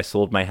 like I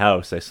sold my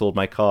house, I sold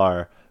my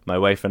car, my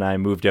wife and I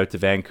moved out to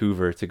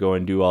Vancouver to go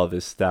and do all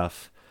this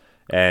stuff.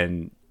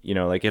 And,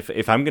 like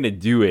if I'm going to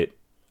do it,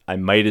 I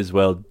might as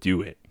well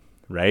do it,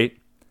 right?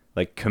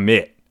 Like,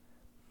 commit,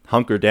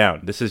 hunker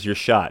down. This is your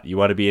shot. You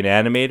want to be an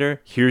animator?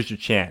 Here's your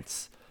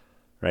chance,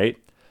 right?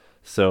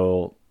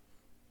 So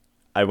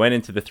I went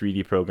into the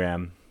 3D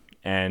program,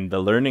 and the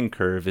learning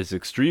curve is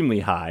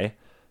extremely high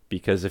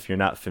because if you're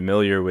not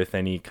familiar with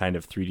any kind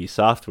of 3D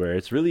software,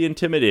 it's really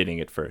intimidating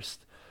at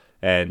first.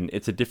 And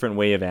it's a different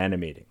way of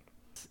animating.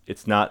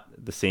 it's not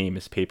the same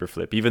as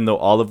paperclip, even though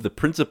all of the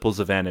principles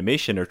of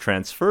animation are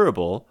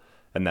transferable,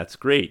 and that's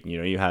great. You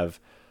know, you have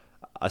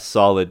a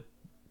solid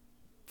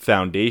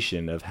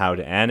foundation of how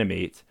to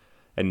animate,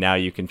 and now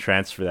you can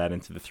transfer that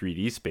into the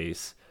 3D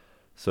space.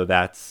 So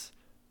that's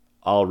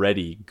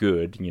already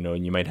good, you know,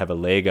 and you might have a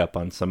leg up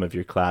on some of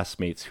your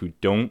classmates who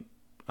don't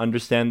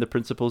understand the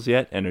principles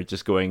yet and are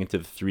just going into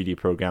the 3D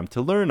program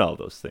to learn all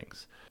those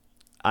things.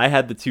 I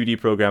had the 2D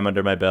program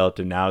under my belt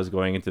and now I was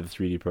going into the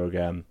 3D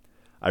program.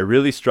 I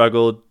really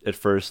struggled at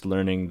first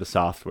learning the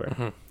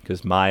software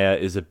because Maya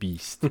is a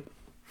beast.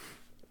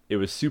 It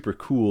was super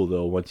cool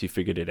though once you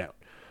figured it out.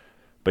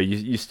 But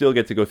you still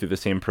get to go through the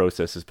same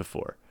process as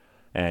before.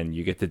 And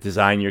you get to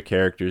design your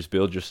characters,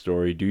 build your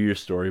story, do your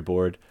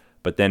storyboard.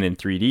 But then in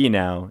 3D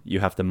now,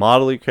 you have to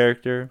model your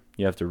character,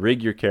 you have to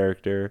rig your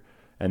character,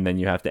 and then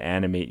you have to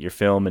animate your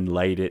film and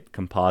light it,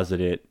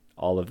 composite it,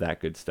 all of that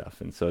good stuff.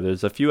 And so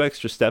there's a few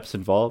extra steps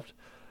involved,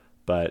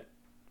 but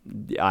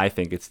I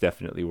think it's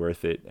definitely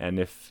worth it. And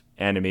if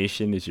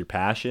animation is your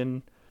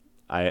passion,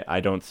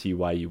 I don't see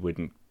why you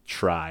wouldn't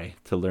try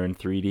to learn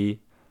 3D.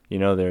 You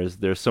know,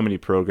 there's so many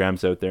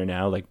programs out there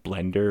now, like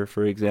Blender,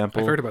 for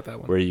example. I've heard about that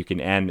one. Where you can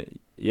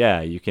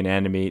you can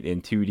animate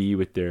in 2D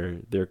with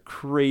their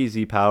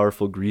crazy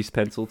powerful grease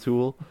pencil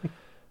tool,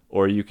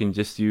 or you can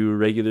just do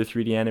regular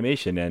 3D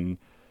animation, and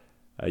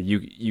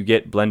you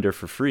get Blender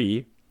for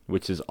free,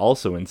 which is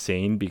also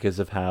insane because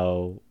of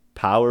how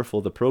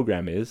powerful the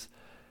program is.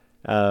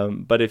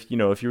 But if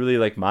you really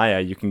like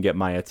Maya, you can get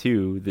Maya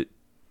 2. That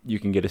you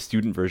can get a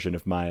student version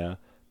of Maya,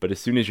 but as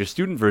soon as your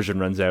student version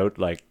runs out,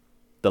 like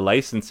the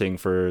licensing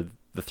for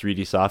the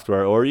 3D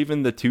software or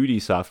even the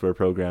 2D software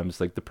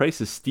programs, like the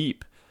price is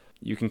steep.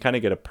 You can kind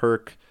of get a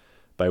perk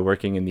by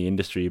working in the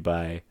industry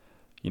by,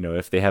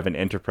 if they have an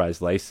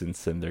enterprise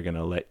license and they're going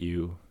to let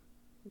you,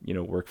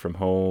 work from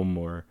home,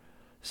 or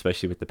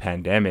especially with the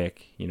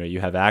pandemic, you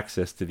have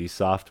access to these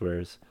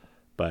softwares.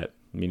 But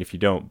I mean, if you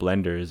don't,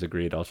 Blender is a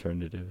great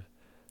alternative.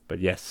 But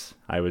yes,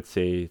 I would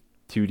say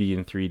 2D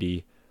and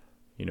 3D,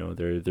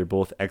 they're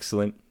both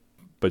excellent,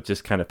 but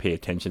just kind of pay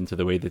attention to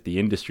the way that the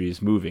industry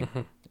is moving.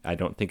 I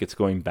don't think it's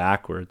going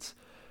backwards.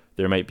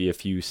 There might be a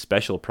few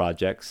special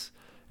projects,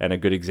 and a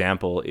good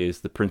example is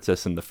The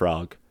Princess and the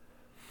Frog,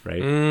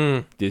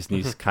 right?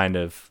 Disney's kind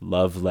of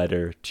love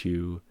letter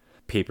to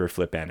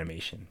paperclip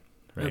animation.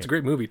 Right? It's a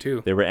great movie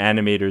too. There were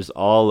animators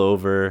all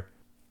over,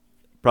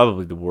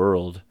 probably the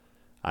world.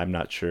 I'm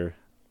not sure.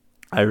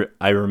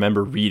 I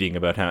remember reading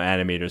about how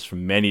animators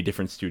from many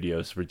different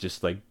studios were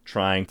just like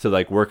trying to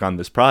like work on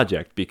this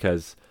project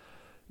because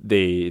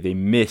they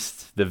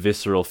missed the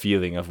visceral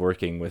feeling of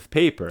working with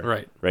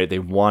paper. Right. They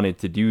wanted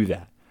to do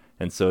that.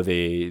 And so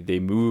they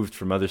moved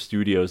from other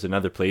studios and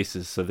other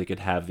places so they could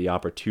have the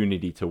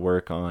opportunity to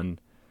work on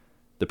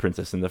The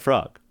Princess and the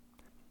Frog.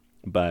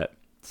 But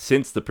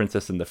since The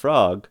Princess and the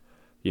Frog,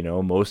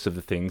 most of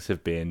the things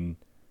have been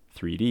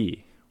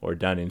 3D or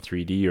done in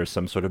 3D or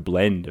some sort of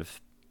blend of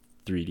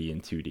 3D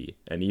and 2D.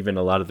 And even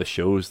a lot of the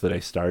shows that I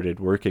started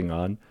working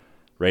on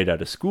right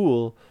out of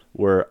school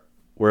were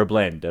a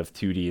blend of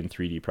 2D and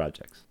 3D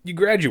projects. You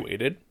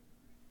graduated.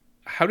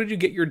 How did you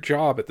get your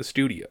job at the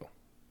studio?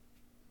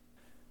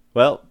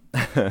 Well,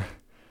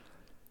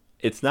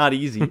 it's not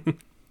easy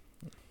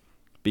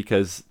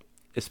because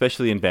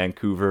especially in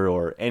Vancouver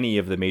or any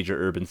of the major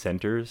urban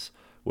centers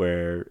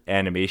where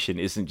animation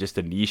isn't just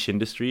a niche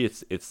industry,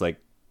 it's like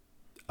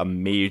a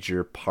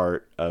major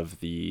part of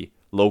the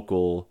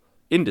local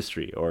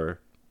industry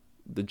or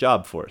the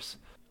job force.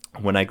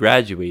 When I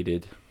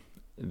graduated,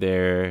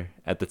 there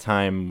at the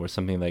time were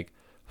something like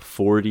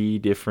 40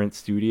 different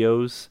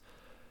studios.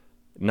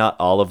 Not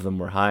all of them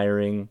were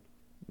hiring.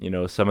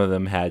 Some of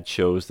them had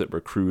shows that were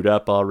crewed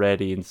up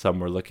already, and some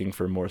were looking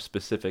for more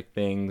specific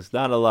things.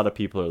 Not a lot of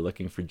people are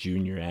looking for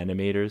junior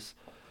animators.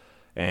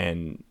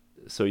 And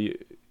so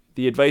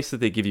the advice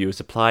that they give you is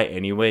apply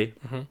anyway,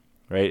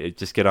 right?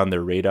 Just get on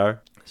their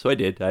radar. So I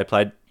did. I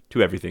applied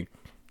to everything.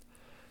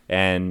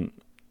 And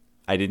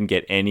I didn't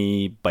get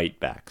any bite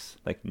backs,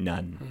 like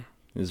none.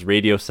 It was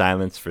radio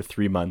silence for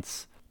 3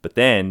 months. But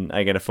then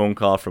I get a phone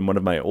call from one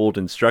of my old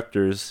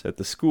instructors at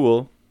the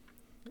school,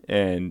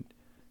 and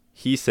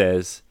he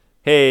says,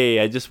 "Hey,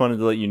 I just wanted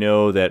to let you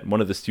know that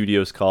one of the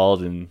studios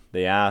called and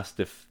they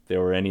asked if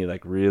there were any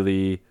like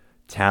really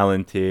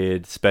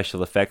talented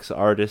special effects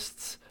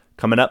artists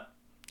coming up."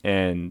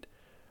 And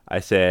I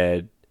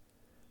said,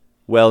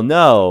 "Well,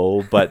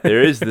 no, but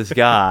there is this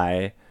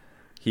guy.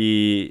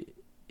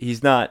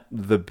 He's not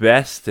the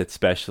best at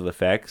special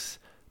effects,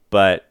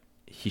 but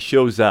he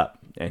shows up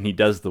and he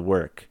does the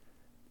work.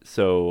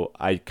 So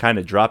I kind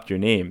of dropped your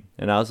name."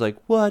 And I was like,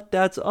 "What?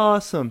 That's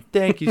awesome.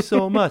 Thank you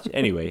so much."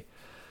 Anyway,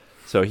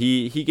 so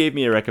he gave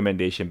me a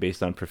recommendation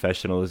based on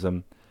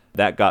professionalism.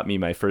 That got me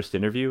my first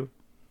interview.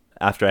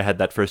 After I had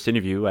that first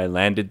interview, I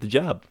landed the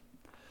job.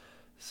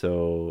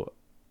 So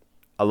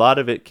a lot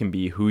of it can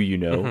be who you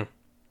know.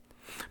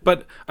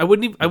 But I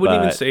wouldn't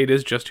even say it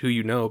is just who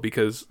you know,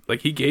 because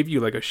like he gave you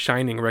like a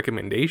shining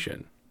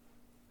recommendation.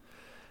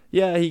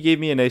 Yeah, he gave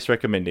me a nice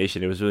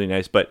recommendation. It was really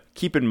nice. But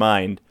keep in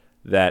mind,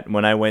 that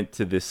when I went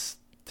to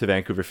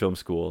Vancouver Film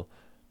School,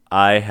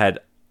 I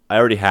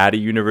already had a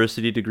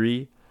university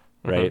degree,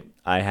 right?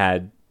 I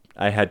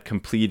had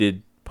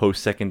completed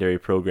post-secondary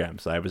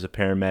programs. I was a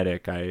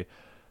paramedic.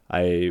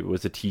 I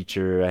was a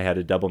teacher. I had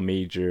a double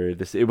major.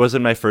 It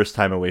wasn't my first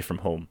time away from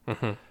home,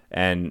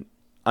 and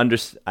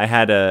I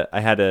had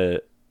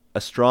a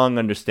strong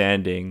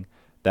understanding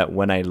that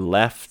when I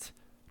left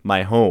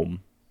my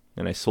home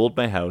and I sold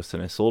my house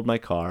and I sold my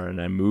car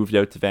and I moved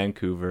out to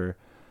Vancouver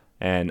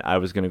and I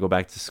was going to go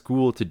back to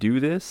school to do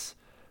this,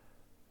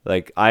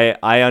 like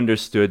I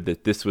understood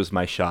that this was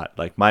my shot.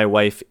 Like, my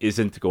wife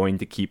isn't going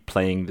to keep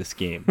playing this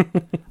game.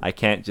 I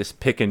can't just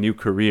pick a new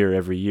career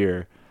every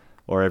year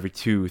or every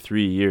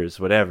 2-3 years,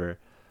 whatever,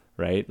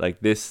 right? Like,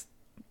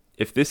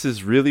 if this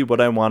is really what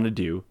I want to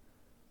do,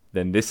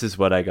 then this is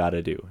what I got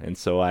to do. And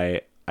so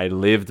I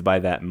lived by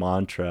that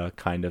mantra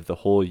kind of the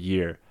whole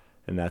year.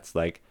 And that's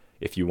like,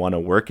 if you want to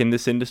work in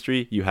this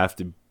industry, you have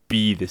to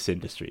be this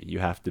industry. You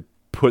have to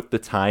put the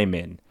time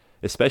in,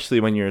 especially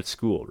when you're at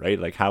school, right?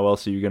 Like, how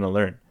else are you going to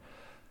learn?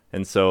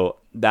 And so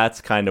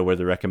that's kind of where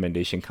the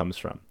recommendation comes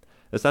from.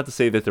 That's not to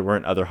say that there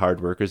weren't other hard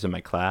workers in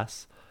my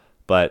class,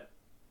 but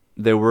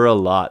there were a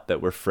lot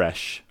that were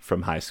fresh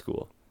from high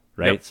school,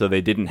 right? Yep. So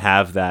they didn't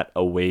have that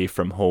away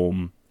from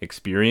home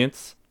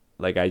experience.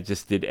 Like, I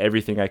just did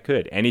everything I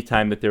could.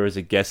 Anytime that there was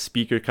a guest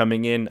speaker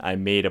coming in, I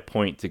made a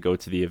point to go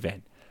to the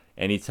event.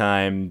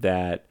 Anytime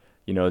that,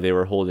 they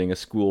were holding a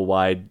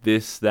school-wide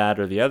this, that,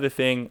 or the other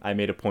thing, I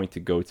made a point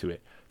to go to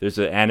it. There's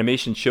an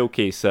animation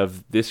showcase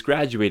of this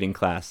graduating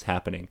class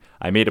happening.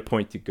 I made a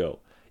point to go.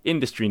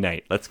 Industry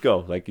night, let's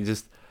go. Like, you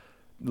just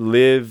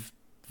live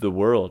the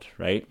world,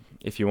 right?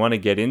 If you want to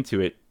get into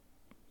it,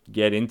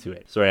 get into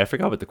it. Sorry, I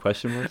forgot what the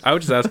question was. I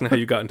was just asking how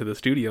you got into the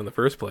studio in the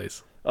first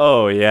place.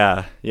 Oh,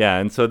 yeah.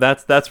 And so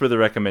that's where the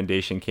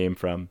recommendation came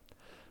from.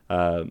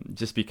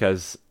 Just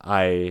because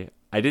I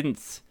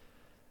didn't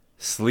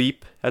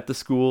sleep at the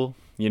school.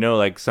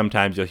 Like,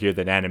 sometimes you'll hear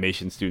that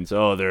animation students,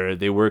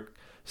 they work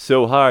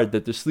so hard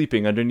that they're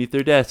sleeping underneath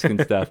their desk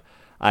and stuff.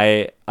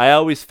 I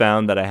always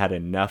found that I had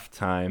enough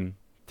time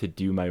to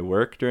do my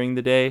work during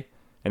the day,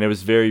 and it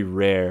was very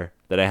rare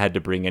that I had to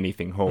bring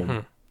anything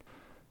home.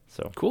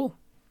 So cool.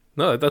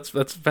 No, that's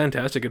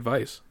fantastic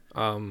advice.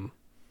 Yeah,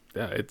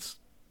 it's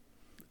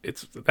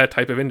that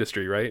type of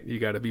industry, right? You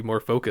got to be more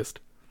focused.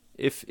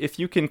 If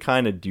you can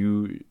kind of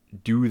do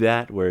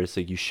that, where it's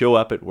like you show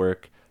up at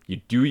work, you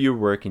do your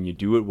work and you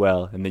do it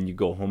well, and then you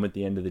go home at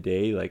the end of the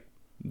day, like,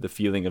 the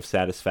feeling of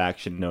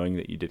satisfaction knowing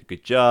that you did a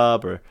good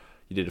job or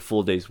you did a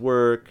full day's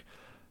work,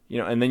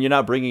 and then you're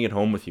not bringing it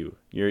home with you.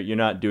 You're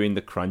not doing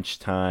the crunch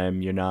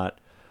time. You're not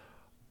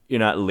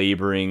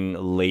laboring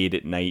late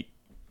at night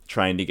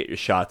trying to get your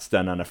shots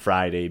done on a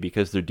Friday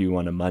because they're due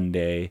on a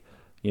Monday.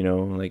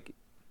 Like,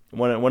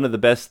 one of the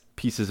best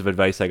pieces of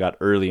advice I got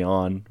early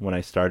on when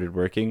I started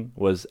working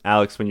was,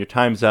 Alex, when your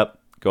time's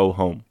up, go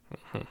home.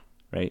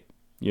 Right?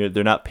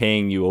 They're not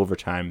paying you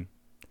overtime.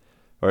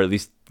 Or at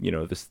least,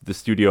 the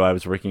studio I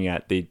was working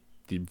at, they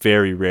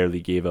very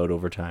rarely gave out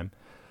overtime.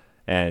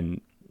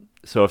 And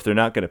so if they're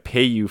not going to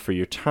pay you for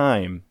your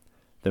time,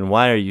 then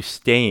why are you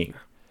staying?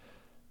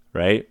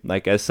 Right?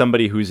 Like, as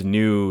somebody who's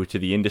new to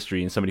the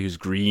industry and somebody who's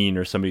green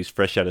or somebody who's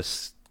fresh out of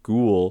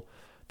school,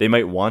 they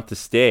might want to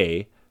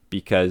stay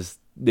because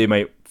they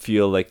might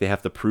feel like they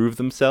have to prove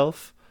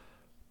themselves.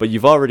 But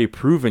you've already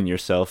proven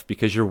yourself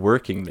because you're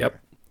working there. Yep.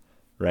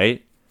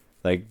 Right?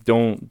 Like,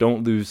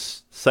 don't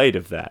lose sight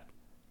of that.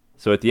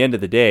 So at the end of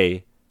the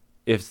day,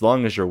 as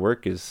long as your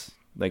work is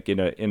like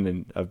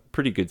in a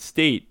pretty good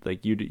state,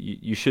 like,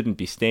 you shouldn't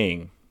be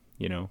staying,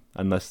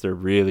 unless they're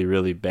really,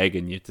 really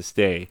begging you to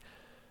stay,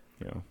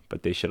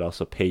 but they should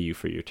also pay you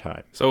for your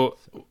time. So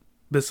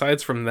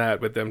besides from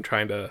that, with them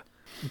trying to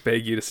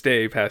beg you to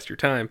stay past your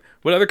time,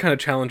 what other kind of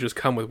challenges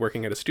come with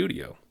working at a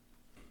studio?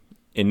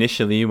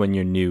 Initially, when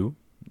you're new,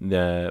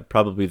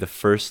 probably the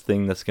first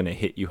thing that's going to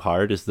hit you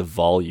hard is the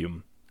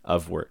volume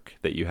of work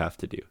that you have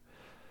to do.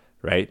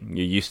 Right?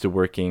 You're used to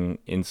working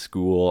in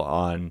school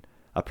on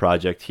a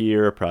project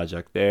here, a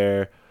project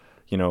there,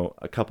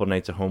 a couple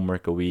nights of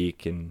homework a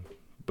week, and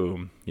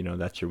boom,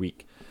 that's your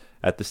week.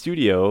 At the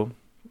studio,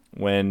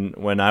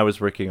 when I was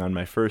working on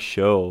my first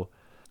show,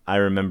 I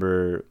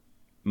remember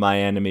my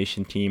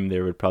animation team,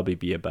 there would probably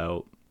be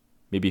about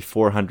maybe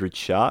 400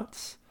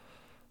 shots,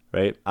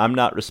 right? I'm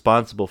not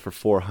responsible for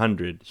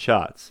 400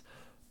 shots,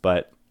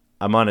 but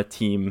I'm on a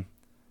team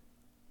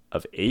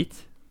of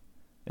 8,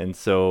 and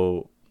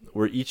so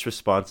we're each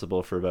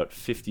responsible for about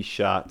 50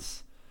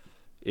 shots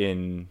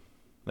in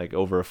like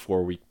over a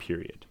 4-week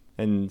period.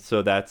 And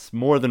so that's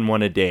more than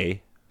one a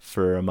day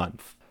for a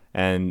month.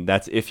 And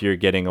that's if you're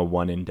getting a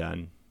one and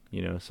done,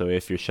 so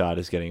if your shot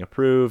is getting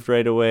approved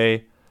right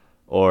away,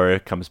 or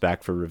it comes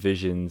back for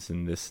revisions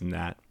and this and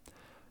that.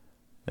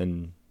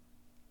 And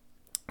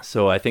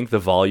so I think the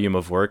volume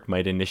of work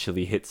might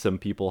initially hit some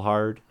people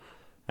hard,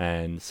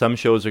 and some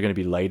shows are going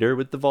to be lighter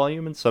with the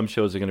volume and some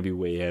shows are going to be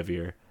way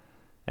heavier.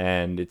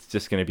 And it's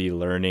just going to be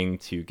learning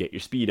to get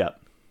your speed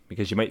up,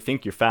 because you might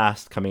think you're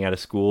fast coming out of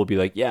school, be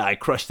like, yeah, I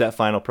crushed that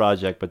final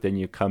project. But then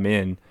you come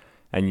in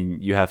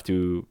and you have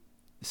to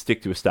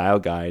stick to a style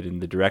guide,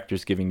 and the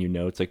director's giving you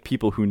notes. Like,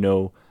 people who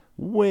know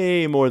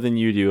way more than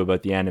you do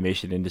about the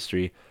animation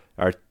industry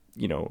are,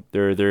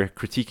 they're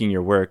critiquing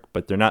your work,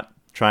 but they're not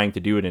trying to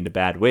do it in a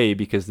bad way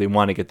because they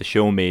want to get the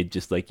show made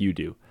just like you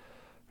do,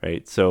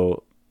 right?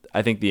 So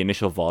I think the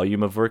initial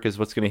volume of work is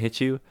what's going to hit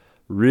you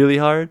really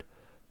hard.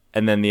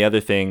 And then the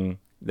other thing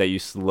that you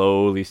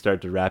slowly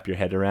start to wrap your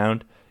head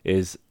around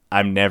is,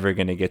 I'm never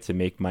going to get to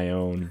make my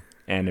own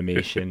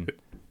animation,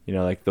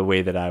 like the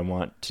way that I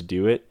want to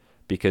do it,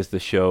 because the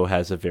show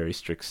has a very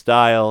strict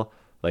style.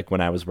 Like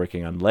when I was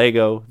working on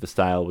Lego, the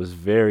style was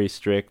very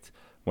strict.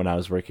 When I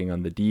was working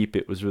on The Deep,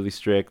 it was really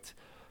strict.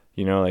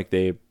 You have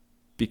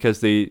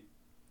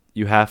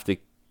to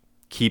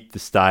keep the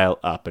style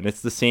up. And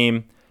it's the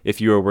same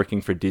if you were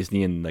working for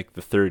Disney in like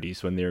the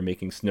 30s when they were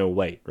making Snow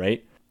White,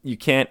 right? You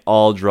can't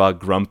all draw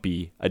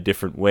Grumpy a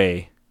different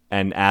way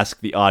and ask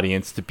the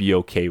audience to be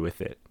okay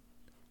with it,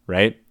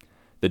 right?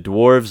 The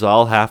dwarves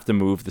all have to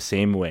move the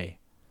same way.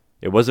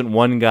 It wasn't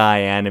one guy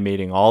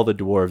animating all the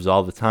dwarves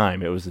all the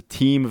time. It was a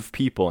team of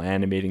people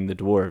animating the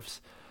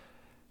dwarves.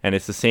 And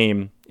it's the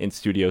same in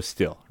studio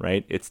still,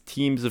 right? It's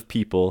teams of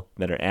people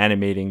that are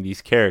animating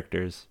these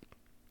characters,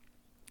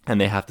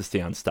 and they have to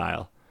stay on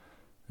style.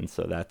 And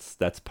so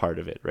that's part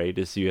of it, right?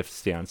 Is you have to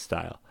stay on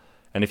style.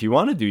 And if you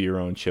want to do your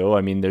own show,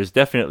 I mean, there's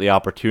definitely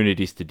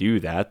opportunities to do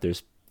that.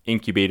 There's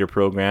incubator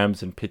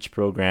programs and pitch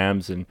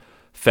programs and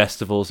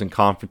festivals and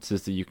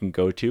conferences that you can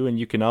go to, and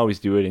you can always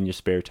do it in your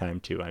spare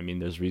time too. I mean,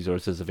 there's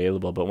resources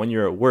available, but when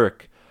you're at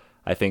work,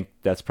 I think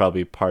that's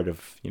probably part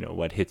of,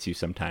 what hits you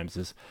sometimes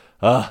is,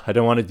 I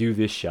don't want to do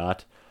this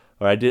shot.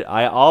 Or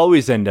I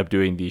always end up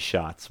doing these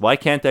shots. Why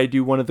can't I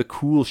do one of the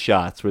cool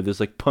shots where there's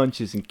like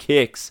punches and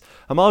kicks?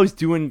 I'm always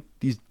doing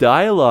these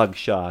dialogue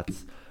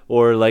shots,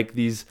 or like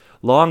these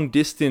long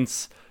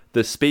distance,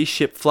 the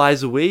spaceship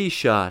flies away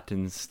shot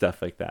and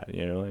stuff like that.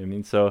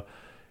 So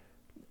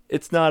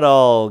it's not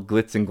all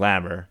glitz and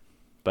glamour,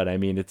 but I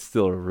mean, it's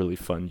still a really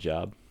fun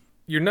job.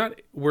 You're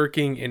not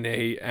working in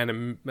I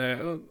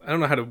don't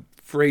know how to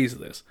phrase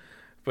this,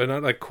 but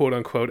not like quote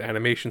unquote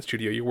animation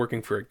studio. You're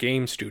working for a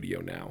game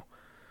studio now.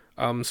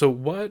 So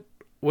what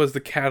was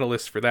the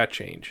catalyst for that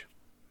change?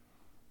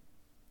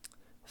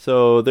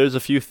 So there's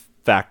a few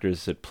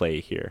factors at play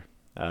here.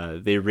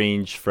 They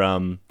range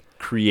from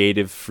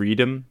creative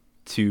freedom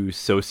to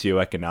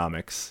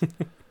socioeconomics,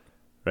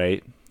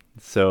 right?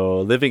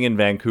 So living in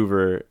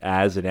Vancouver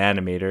as an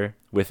animator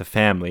with a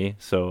family,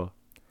 so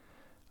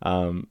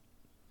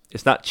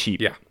it's not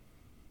cheap. Yeah.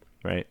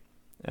 Right?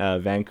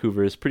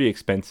 Vancouver is pretty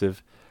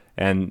expensive,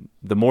 and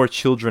the more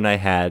children I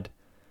had,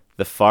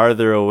 the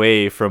farther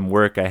away from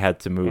work I had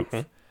to move.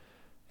 Mm-hmm.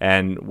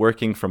 And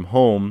working from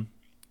home,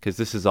 because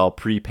this is all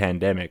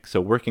pre-pandemic, so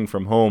working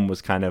from home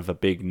was kind of a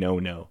big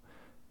no-no,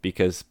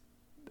 because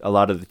a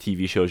lot of the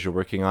TV shows you're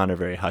working on are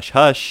very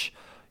hush-hush.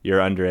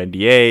 You're under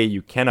NDA.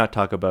 You cannot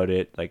talk about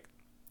it. Like,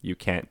 you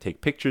can't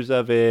take pictures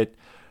of it.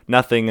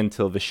 Nothing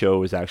until the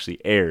show is actually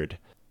aired.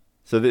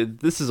 So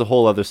this is a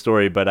whole other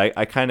story, but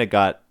I kind of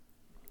got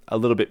a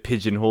little bit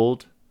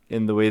pigeonholed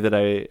in the way that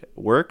I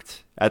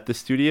worked at the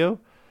studio.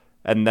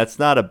 And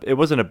it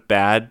wasn't a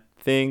bad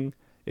thing.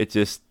 It's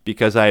just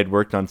because I had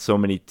worked on so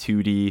many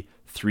 2D,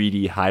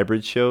 3D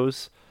hybrid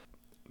shows.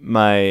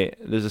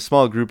 There's a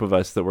small group of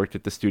us that worked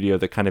at the studio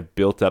that kind of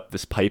built up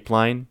this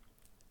pipeline,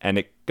 and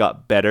it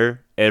got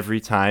better every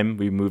time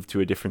we moved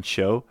to a different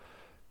show.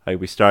 Like,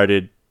 we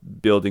started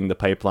building the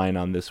pipeline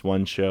on this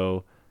one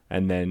show,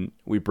 and then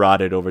we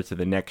brought it over to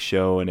the next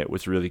show, and it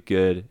was really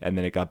good. And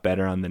then it got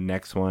better on the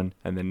next one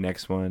and the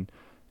next one.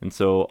 And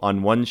so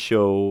on one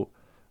show,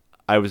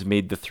 I was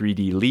made the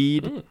 3D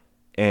lead,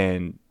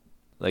 and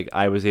like,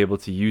 I was able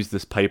to use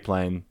this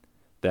pipeline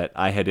that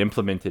I had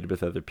implemented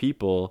with other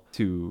people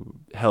to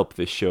help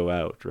this show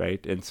out,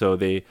 right? And so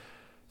they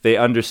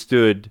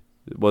understood,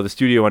 the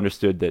studio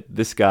understood that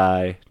this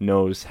guy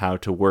knows how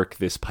to work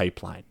this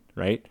pipeline,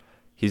 right?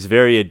 He's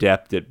very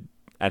adept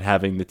at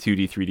having the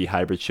 2D, 3D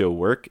hybrid show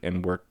work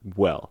and work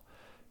well.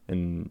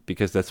 And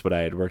because that's what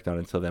I had worked on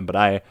until then. But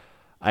I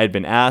had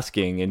been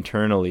asking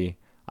internally,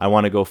 I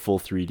want to go full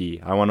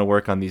 3D. I want to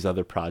work on these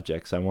other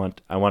projects. I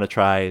want to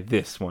try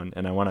this one,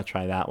 and I want to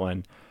try that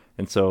one.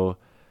 And so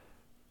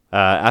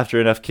after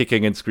enough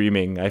kicking and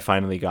screaming, I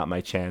finally got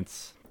my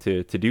chance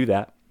to do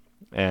that.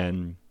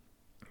 And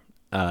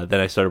then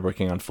I started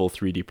working on full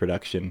 3D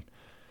production.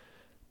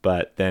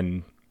 But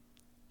then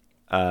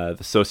the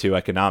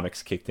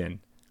socioeconomics kicked in,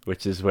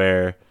 which is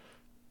where,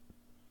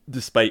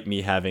 despite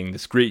me having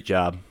this great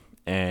job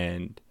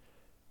and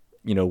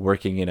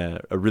working in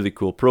a really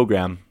cool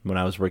program when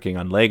I was working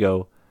on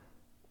Lego,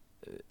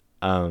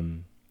 I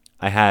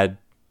had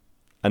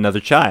another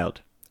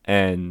child,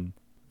 and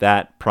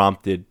that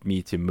prompted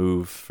me to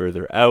move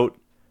further out.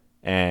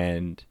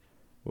 And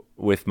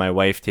with my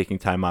wife taking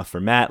time off for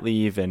mat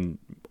leave and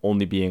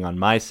only being on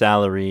my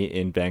salary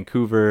in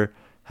Vancouver,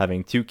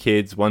 having 2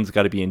 kids, one's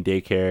got to be in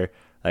daycare,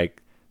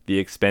 like, the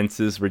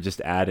expenses were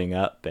just adding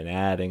up and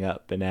adding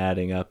up and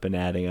adding up and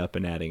adding up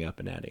and adding up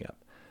and adding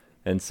up.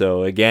 And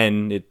so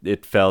again,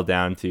 it fell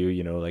down to,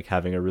 you know, like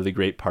having a really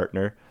great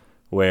partner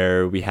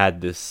where we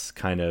had this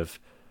kind of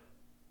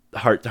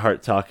heart to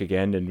heart talk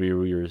again. And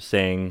we were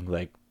saying,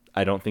 like,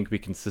 I don't think we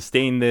can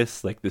sustain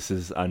this. Like, this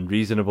is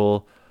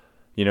unreasonable.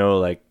 You know,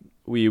 like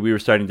we were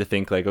starting to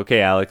think like,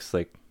 okay, Alex,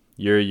 like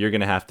you're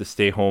going to have to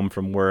stay home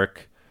from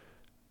work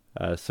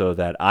so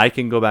that I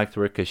can go back to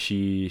work, because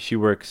she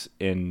works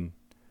in,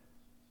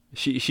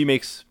 she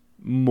makes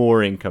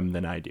more income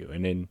than I do.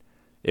 And then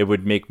it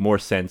would make more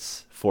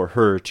sense for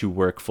her to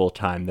work full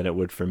time than it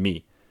would for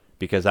me,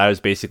 because I was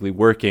basically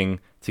working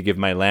to give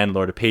my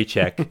landlord a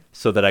paycheck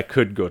so that I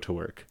could go to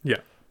work. Yeah.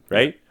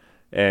 Right.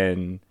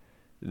 And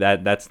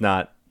that's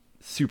not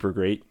super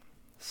great.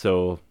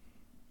 So,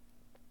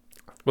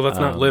 well, that's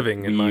not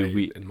living in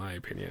my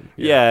opinion.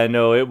 Yeah,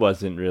 no, it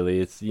wasn't really.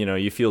 It's, you know,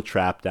 you feel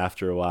trapped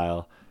after a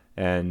while.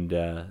 And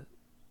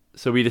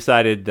so we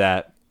decided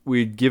that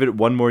we'd give it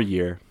one more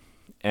year,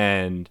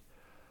 and,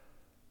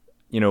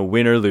 you know,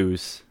 win or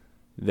lose,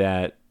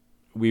 that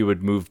we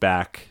would move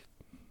back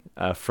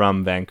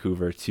from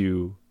Vancouver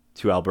to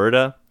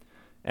Alberta.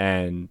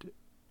 And,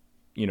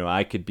 you know,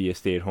 I could be a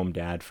stay-at-home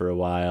dad for a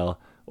while,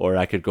 or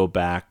I could go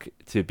back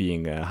to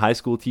being a high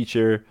school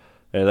teacher.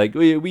 Like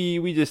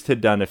we just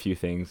had done a few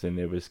things, and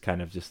it was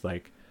kind of just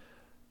like,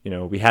 you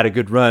know, we had a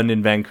good run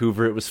in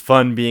Vancouver. It was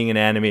fun being an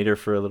animator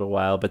for a little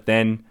while, but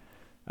then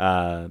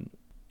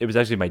it was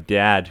actually my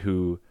dad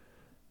who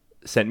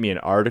sent me an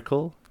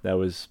article that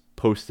was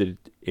posted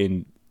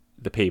in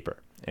the paper,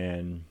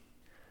 and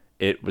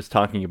it was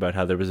talking about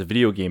how there was a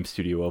video game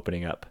studio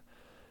opening up,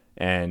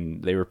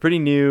 and they were pretty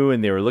new,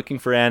 and they were looking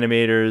for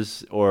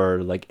animators,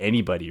 or like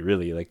anybody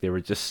really, like they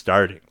were just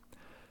starting.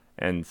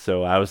 And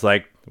so I was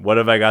like, what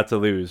have I got to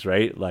lose,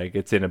 right? Like,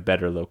 it's in a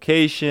better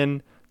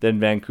location than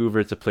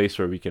Vancouver. It's a place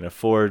where we can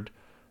afford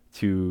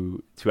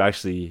to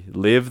actually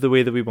live the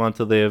way that we want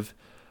to live.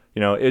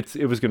 You know,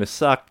 it was going to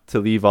suck to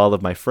leave all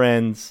of my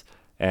friends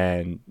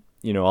and,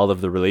 you know, all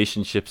of the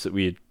relationships that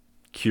we had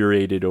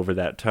curated over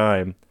that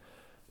time.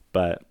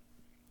 But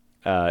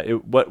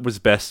what was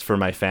best for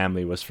my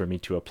family was for me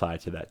to apply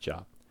to that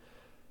job.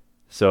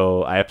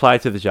 So I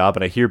applied to the job,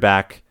 and I hear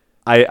back.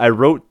 I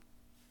wrote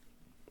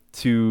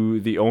to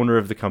the owner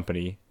of the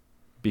company,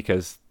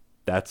 because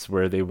that's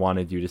where they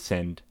wanted you to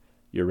send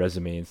your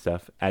resume and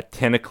stuff, at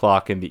 10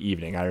 o'clock in the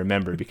evening. I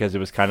remember, because it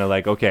was kind of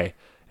like, okay,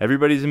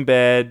 everybody's in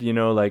bed, you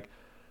know, like,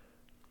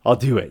 I'll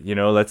do it, you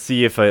know, let's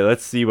see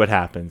what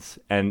happens.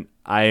 And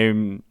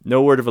I'm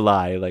no word of a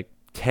lie, like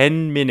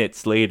 10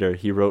 minutes later,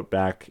 he wrote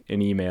back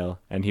an email,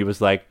 and he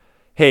was like,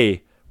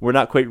 hey, we're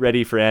not quite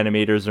ready for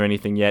animators or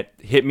anything yet.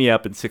 Hit me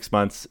up in 6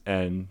 months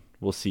and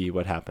we'll see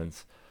what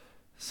happens.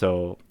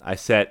 So I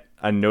set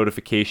a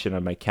notification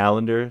on my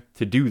calendar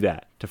to do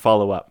that, to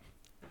follow up.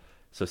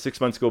 So 6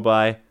 months go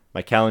by,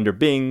 my calendar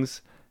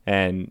bings,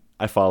 and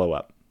I follow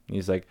up. And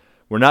he's like,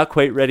 we're not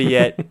quite ready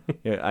yet.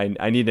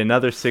 I need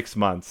another 6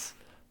 months.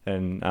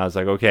 And I was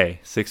like, okay,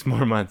 6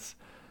 more months.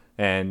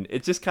 And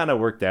it just kind of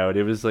worked out.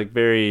 It was like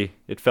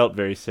it felt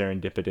very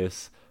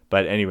serendipitous.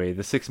 But anyway,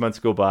 the 6 months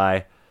go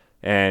by,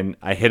 and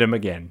I hit him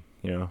again.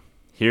 You know,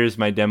 here's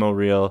my demo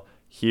reel.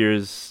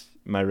 Here's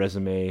my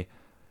resume.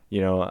 You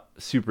know,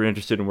 super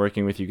interested in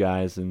working with you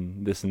guys,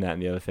 and this and that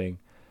and the other thing.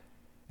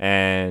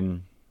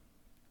 And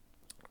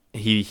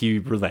he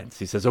relents.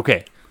 He says,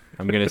 okay,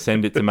 I'm going to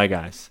send it to my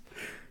guys.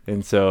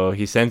 And so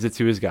he sends it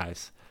to his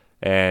guys.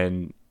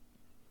 And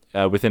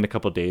within a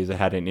couple of days, I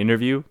had an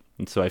interview.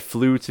 And so I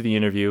flew to the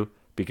interview,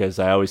 because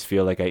I always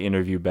feel like I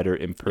interview better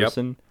in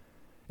person.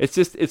 Yep.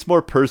 It's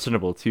more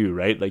personable too,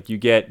 right? Like you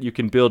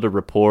can build a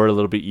rapport a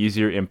little bit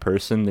easier in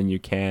person than you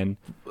can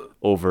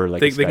over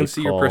like they can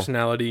see call. Your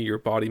personality, your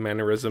body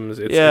mannerisms.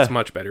 It's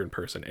much better in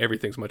person.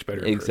 Everything's much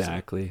better in person.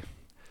 Exactly.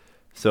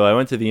 So I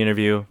went to the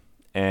interview,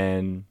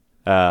 and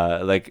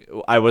like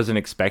I wasn't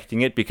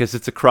expecting it, because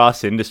it's a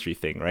cross industry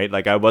thing, right?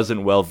 Like I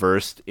wasn't well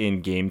versed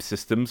in game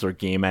systems or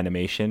game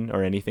animation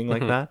or anything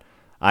like that.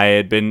 I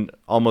had been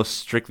almost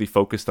strictly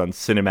focused on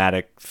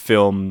cinematic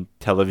film,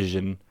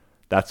 television,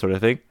 that sort of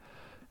thing.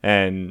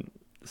 And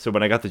so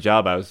when I got the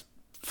job, I was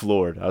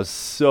floored. I was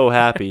so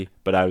happy,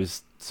 but I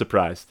was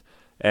surprised.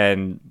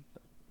 And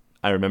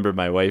I remember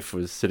my wife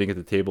was sitting at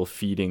the table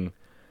feeding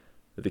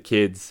the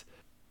kids.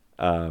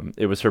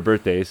 It was her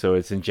birthday, so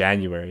it's in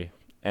January.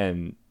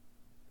 And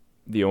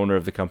the owner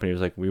of the company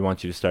was like, we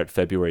want you to start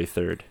February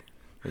 3rd.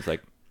 I was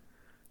like,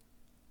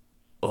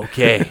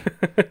 okay.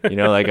 You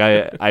know, like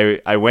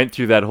I went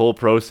through that whole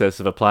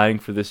process of applying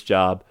for this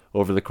job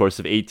over the course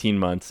of 18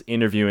 months,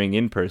 interviewing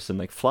in person,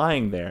 like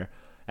flying there.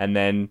 And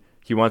then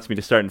he wants me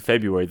to start in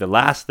February. The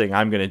last thing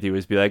I'm going to do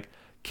is be like,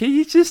 can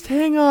you just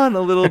hang on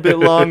a little bit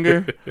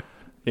longer?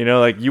 You know,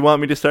 like, you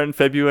want me to start in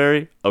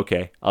February?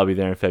 Okay, I'll be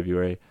there in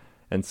February.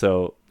 And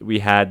so we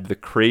had the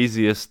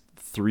craziest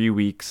 3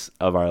 weeks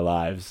of our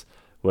lives,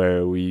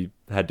 where we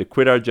had to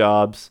quit our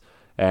jobs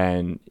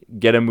and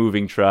get a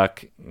moving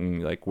truck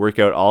and like work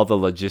out all the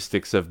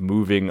logistics of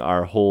moving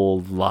our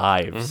whole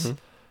lives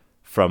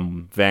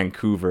from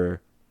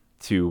Vancouver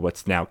to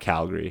what's now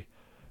Calgary.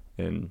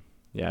 And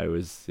yeah, it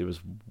was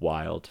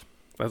wild.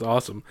 That's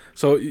awesome.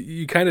 So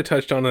you kind of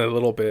touched on it a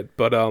little bit,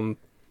 but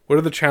what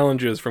are the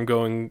challenges from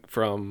going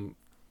from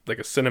like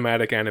a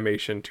cinematic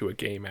animation to a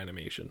game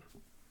animation?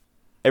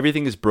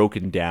 Everything is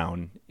broken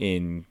down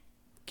in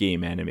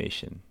game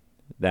animation.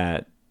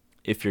 That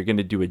if you're going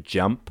to do a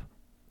jump,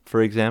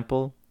 for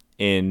example,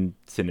 in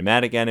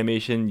cinematic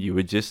animation, you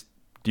would just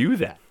do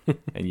that.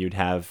 And you'd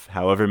have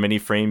however many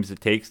frames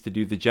it takes to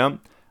do the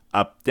jump,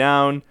 up,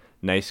 down,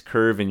 nice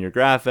curve in your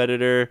graph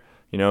editor,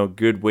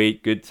 good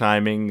weight, good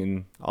timing,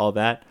 and all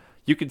that.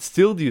 You could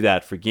still do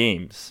that for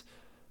games.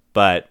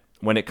 But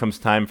when it comes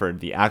time for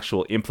the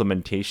actual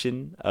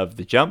implementation of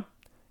the jump,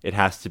 it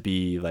has to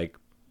be like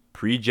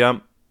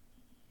pre-jump,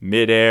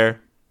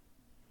 mid-air,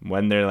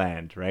 when they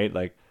land, right?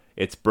 Like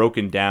it's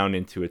broken down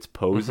into its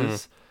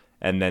poses,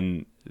 and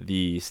then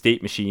the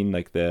state machine,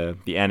 like the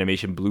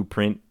animation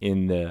blueprint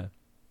in the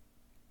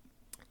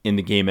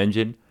game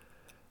engine,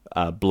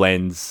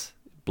 blends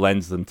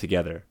them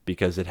together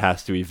because it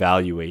has to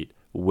evaluate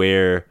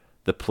where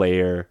the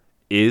player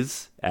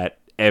is at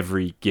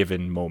every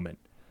given moment,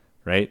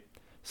 right?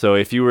 So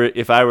a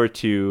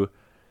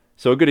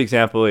good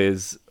example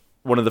is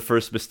one of the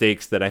first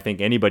mistakes that I think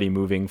anybody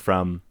moving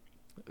from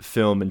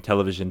film and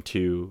television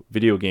to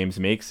video games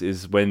makes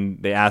is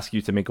when they ask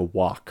you to make a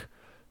walk.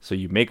 So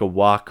you make a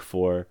walk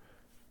for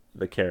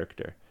the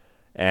character.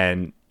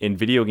 And in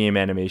video game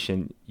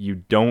animation, you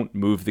don't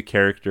move the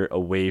character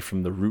away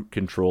from the root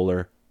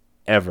controller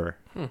ever.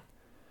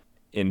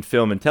 In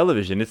film and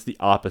television, it's the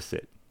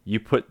opposite. You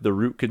put the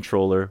root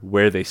controller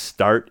where they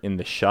start in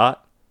the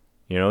shot.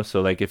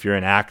 So like if you're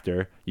an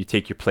actor, you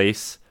take your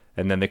place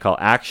and then they call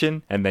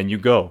action and then you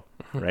go,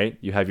 right?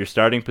 You have your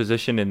starting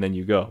position and then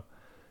you go.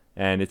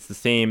 And it's the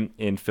same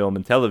in film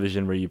and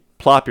television where you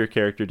plop your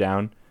character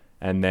down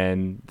and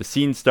then the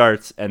scene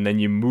starts and then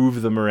you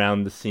move them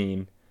around the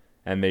scene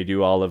and they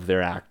do all of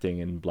their acting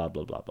and blah,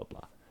 blah, blah, blah,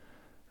 blah,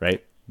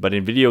 right? But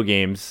in video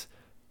games,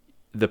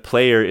 the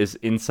player is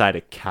inside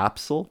a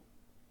capsule,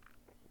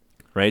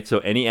 right? So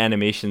any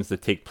animations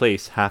that take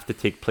place have to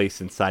take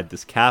place inside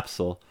this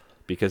capsule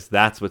because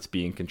that's what's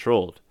being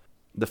controlled.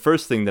 The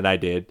first thing that I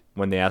did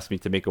when they asked me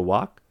to make a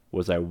walk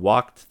was I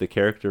walked the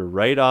character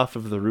right off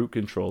of the root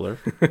controller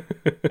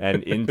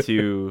and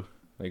into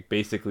like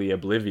basically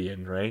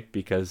oblivion, right?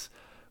 Because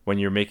when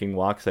you're making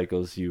walk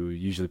cycles, you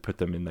usually put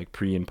them in like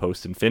pre and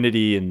post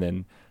infinity and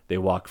then they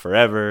walk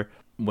forever.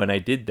 When I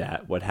did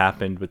that, what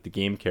happened with the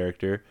game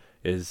character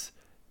is,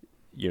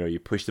 you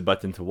push the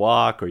button to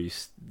walk or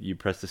you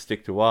press the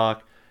stick to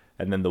walk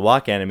and then the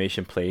walk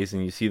animation plays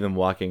and you see them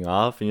walking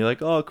off and you're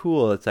like, oh,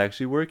 cool, it's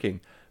actually working.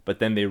 But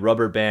then they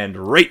rubber band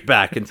right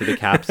back into the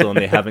capsule and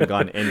they haven't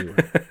gone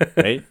anywhere,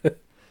 right?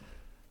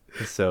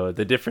 So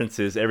the difference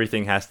is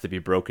everything has to be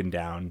broken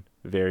down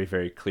very,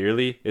 very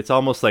clearly. It's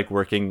almost like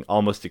working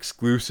almost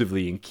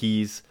exclusively in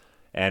keys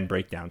and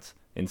breakdowns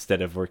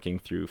instead of working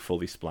through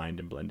fully splined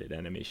and blended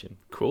animation.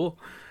 Cool.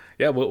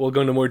 Yeah, we'll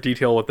go into more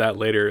detail with that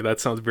later. That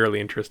sounds really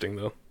interesting,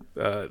 though.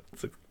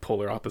 It's a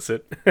polar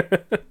opposite.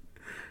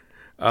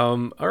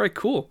 All right,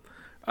 cool.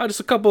 Just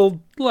a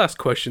couple last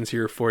questions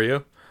here for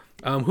you.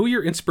 Who are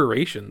your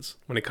inspirations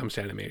when it comes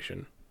to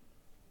animation?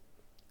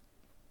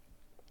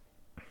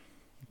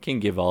 Can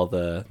give all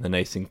the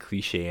nice and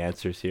cliche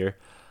answers here.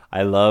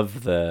 I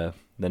love the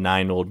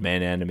 9 Old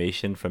Men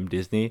animation from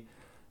Disney,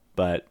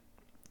 but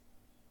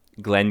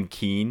Glen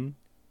Keane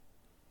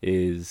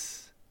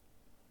is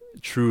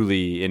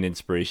truly an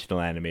inspirational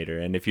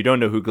animator. And if you don't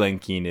know who Glen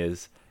Keane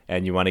is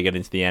and you want to get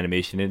into the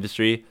animation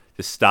industry,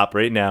 just stop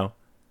right now.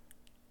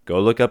 Go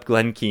look up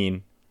Glen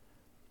Keane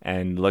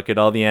and look at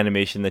all the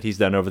animation that he's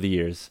done over the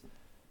years.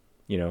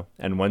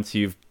 And once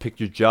you've picked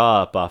your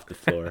jaw up off the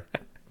floor,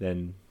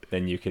 then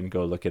you can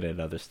go look at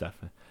other stuff.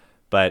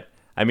 But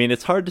I mean,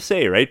 it's hard to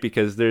say, right?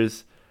 Because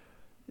there's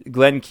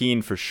Glen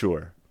Keane for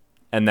sure.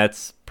 And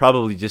that's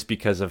probably just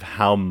because of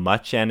how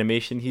much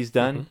animation he's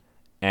done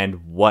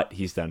and what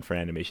he's done for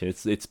animation.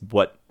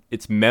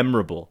 It's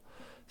memorable.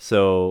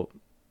 So,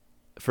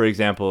 for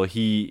example,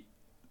 he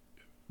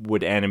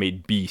would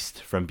animate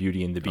Beast from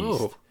Beauty and the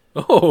Beast.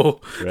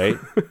 Oh. Right?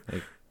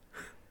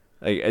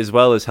 Like, as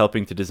well as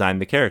helping to design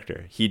the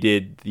character. He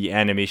did the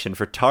animation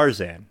for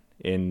Tarzan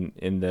in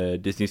the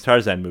Disney's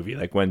Tarzan movie,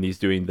 like when he's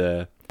doing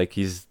the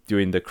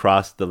leg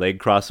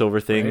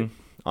crossover thing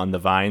on the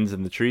vines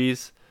and the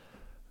trees.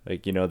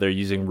 Like, they're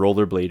using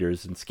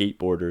rollerbladers and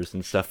skateboarders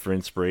and stuff for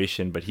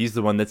inspiration, but he's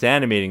the one that's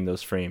animating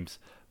those frames.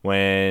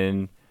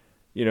 When,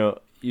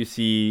 you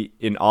see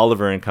in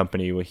Oliver and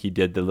Company when he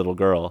did the little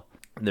girl,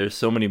 there's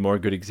so many more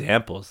good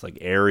examples like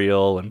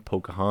Ariel and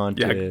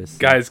Pocahontas. Yeah,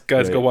 guys,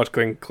 go watch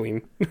Glen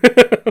Keane.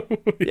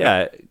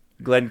 Yeah,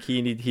 Glen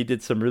Keane, he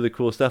did some really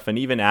cool stuff. And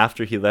even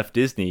after he left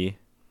Disney,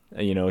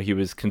 he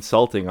was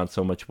consulting on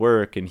so much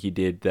work, and he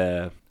did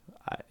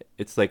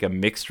it's like a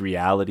mixed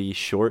reality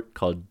short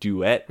called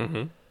Duet.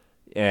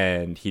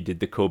 And he did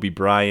the Kobe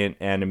Bryant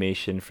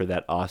animation for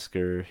that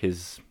Oscar,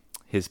 his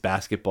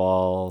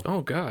basketball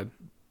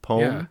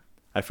poem. Yeah.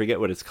 I forget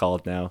what it's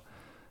called now.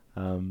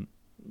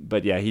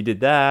 But yeah, he did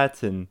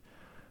that, and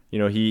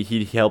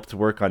he helped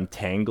work on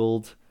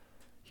Tangled.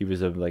 He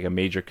was like a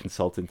major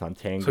consultant on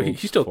Tangled. So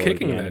he's still for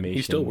kicking the that. animation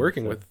He's still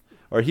working stuff. with.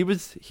 Or he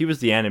was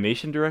the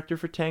animation director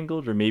for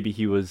Tangled, or maybe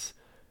he was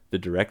the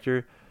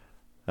director.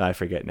 I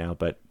forget now.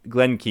 But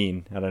Glenn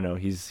Keane, I don't know.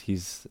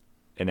 He's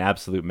an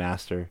absolute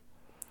master.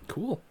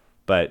 Cool.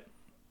 But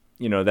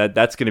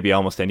that's going to be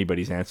almost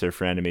anybody's answer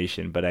for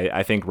animation. But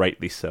I think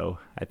rightly so.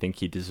 I think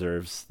he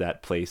deserves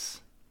that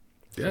place.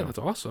 Yeah, that's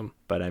awesome.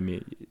 But I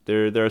mean,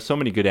 there are so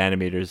many good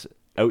animators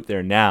out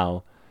there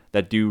now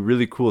that do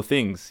really cool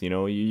things.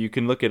 You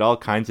can look at all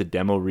kinds of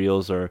demo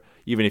reels, or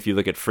even if you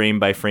look at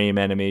frame by frame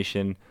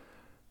animation,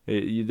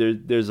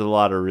 there's a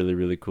lot of really,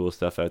 really cool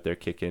stuff out there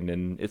kicking,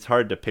 and it's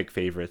hard to pick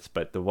favorites,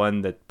 but the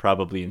one that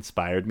probably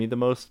inspired me the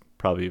most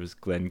probably was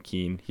Glenn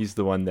Keane. He's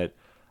the one that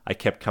I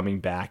kept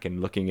coming back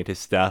and looking at his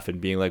stuff and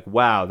being like,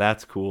 wow,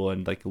 that's cool,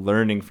 and like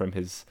learning from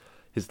his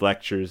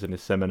lectures and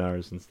his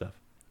seminars and stuff.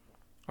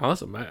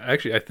 Awesome. I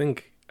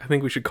think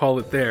we should call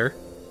it there.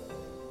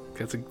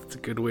 That's a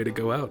good way to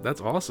go out.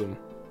 That's awesome.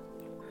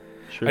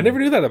 Sure. I never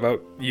knew that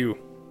about you.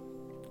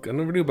 I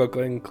never knew about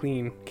Glenn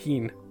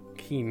Keane.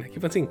 I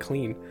keep on saying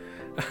clean.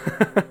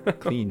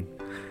 Clean.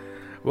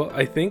 Well,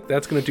 I think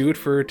that's going to do it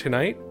for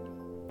tonight.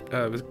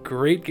 It was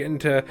great getting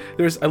to...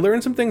 I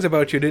learned some things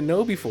about you I didn't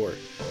know before.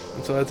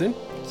 And so that's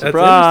Surprise!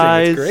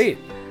 That's interesting.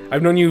 It's great.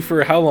 I've known you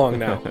for how long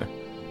now?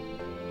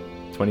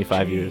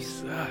 25 years.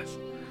 Jesus.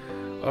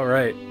 All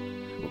right.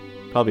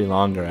 Probably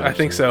longer, actually. I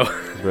think so.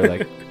 'Cause we're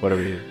like, what are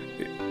we?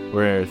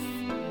 We're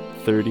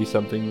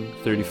 30-something,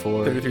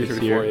 34 33, this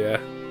 34, year. yeah.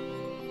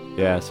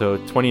 Yeah, so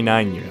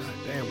 29 years.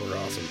 Damn, we're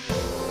awesome.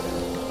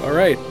 All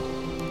right.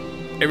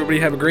 Everybody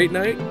have a great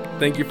night.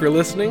 Thank you for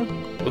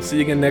listening. We'll see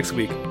you again next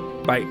week.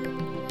 Bye.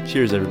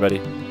 Cheers, everybody.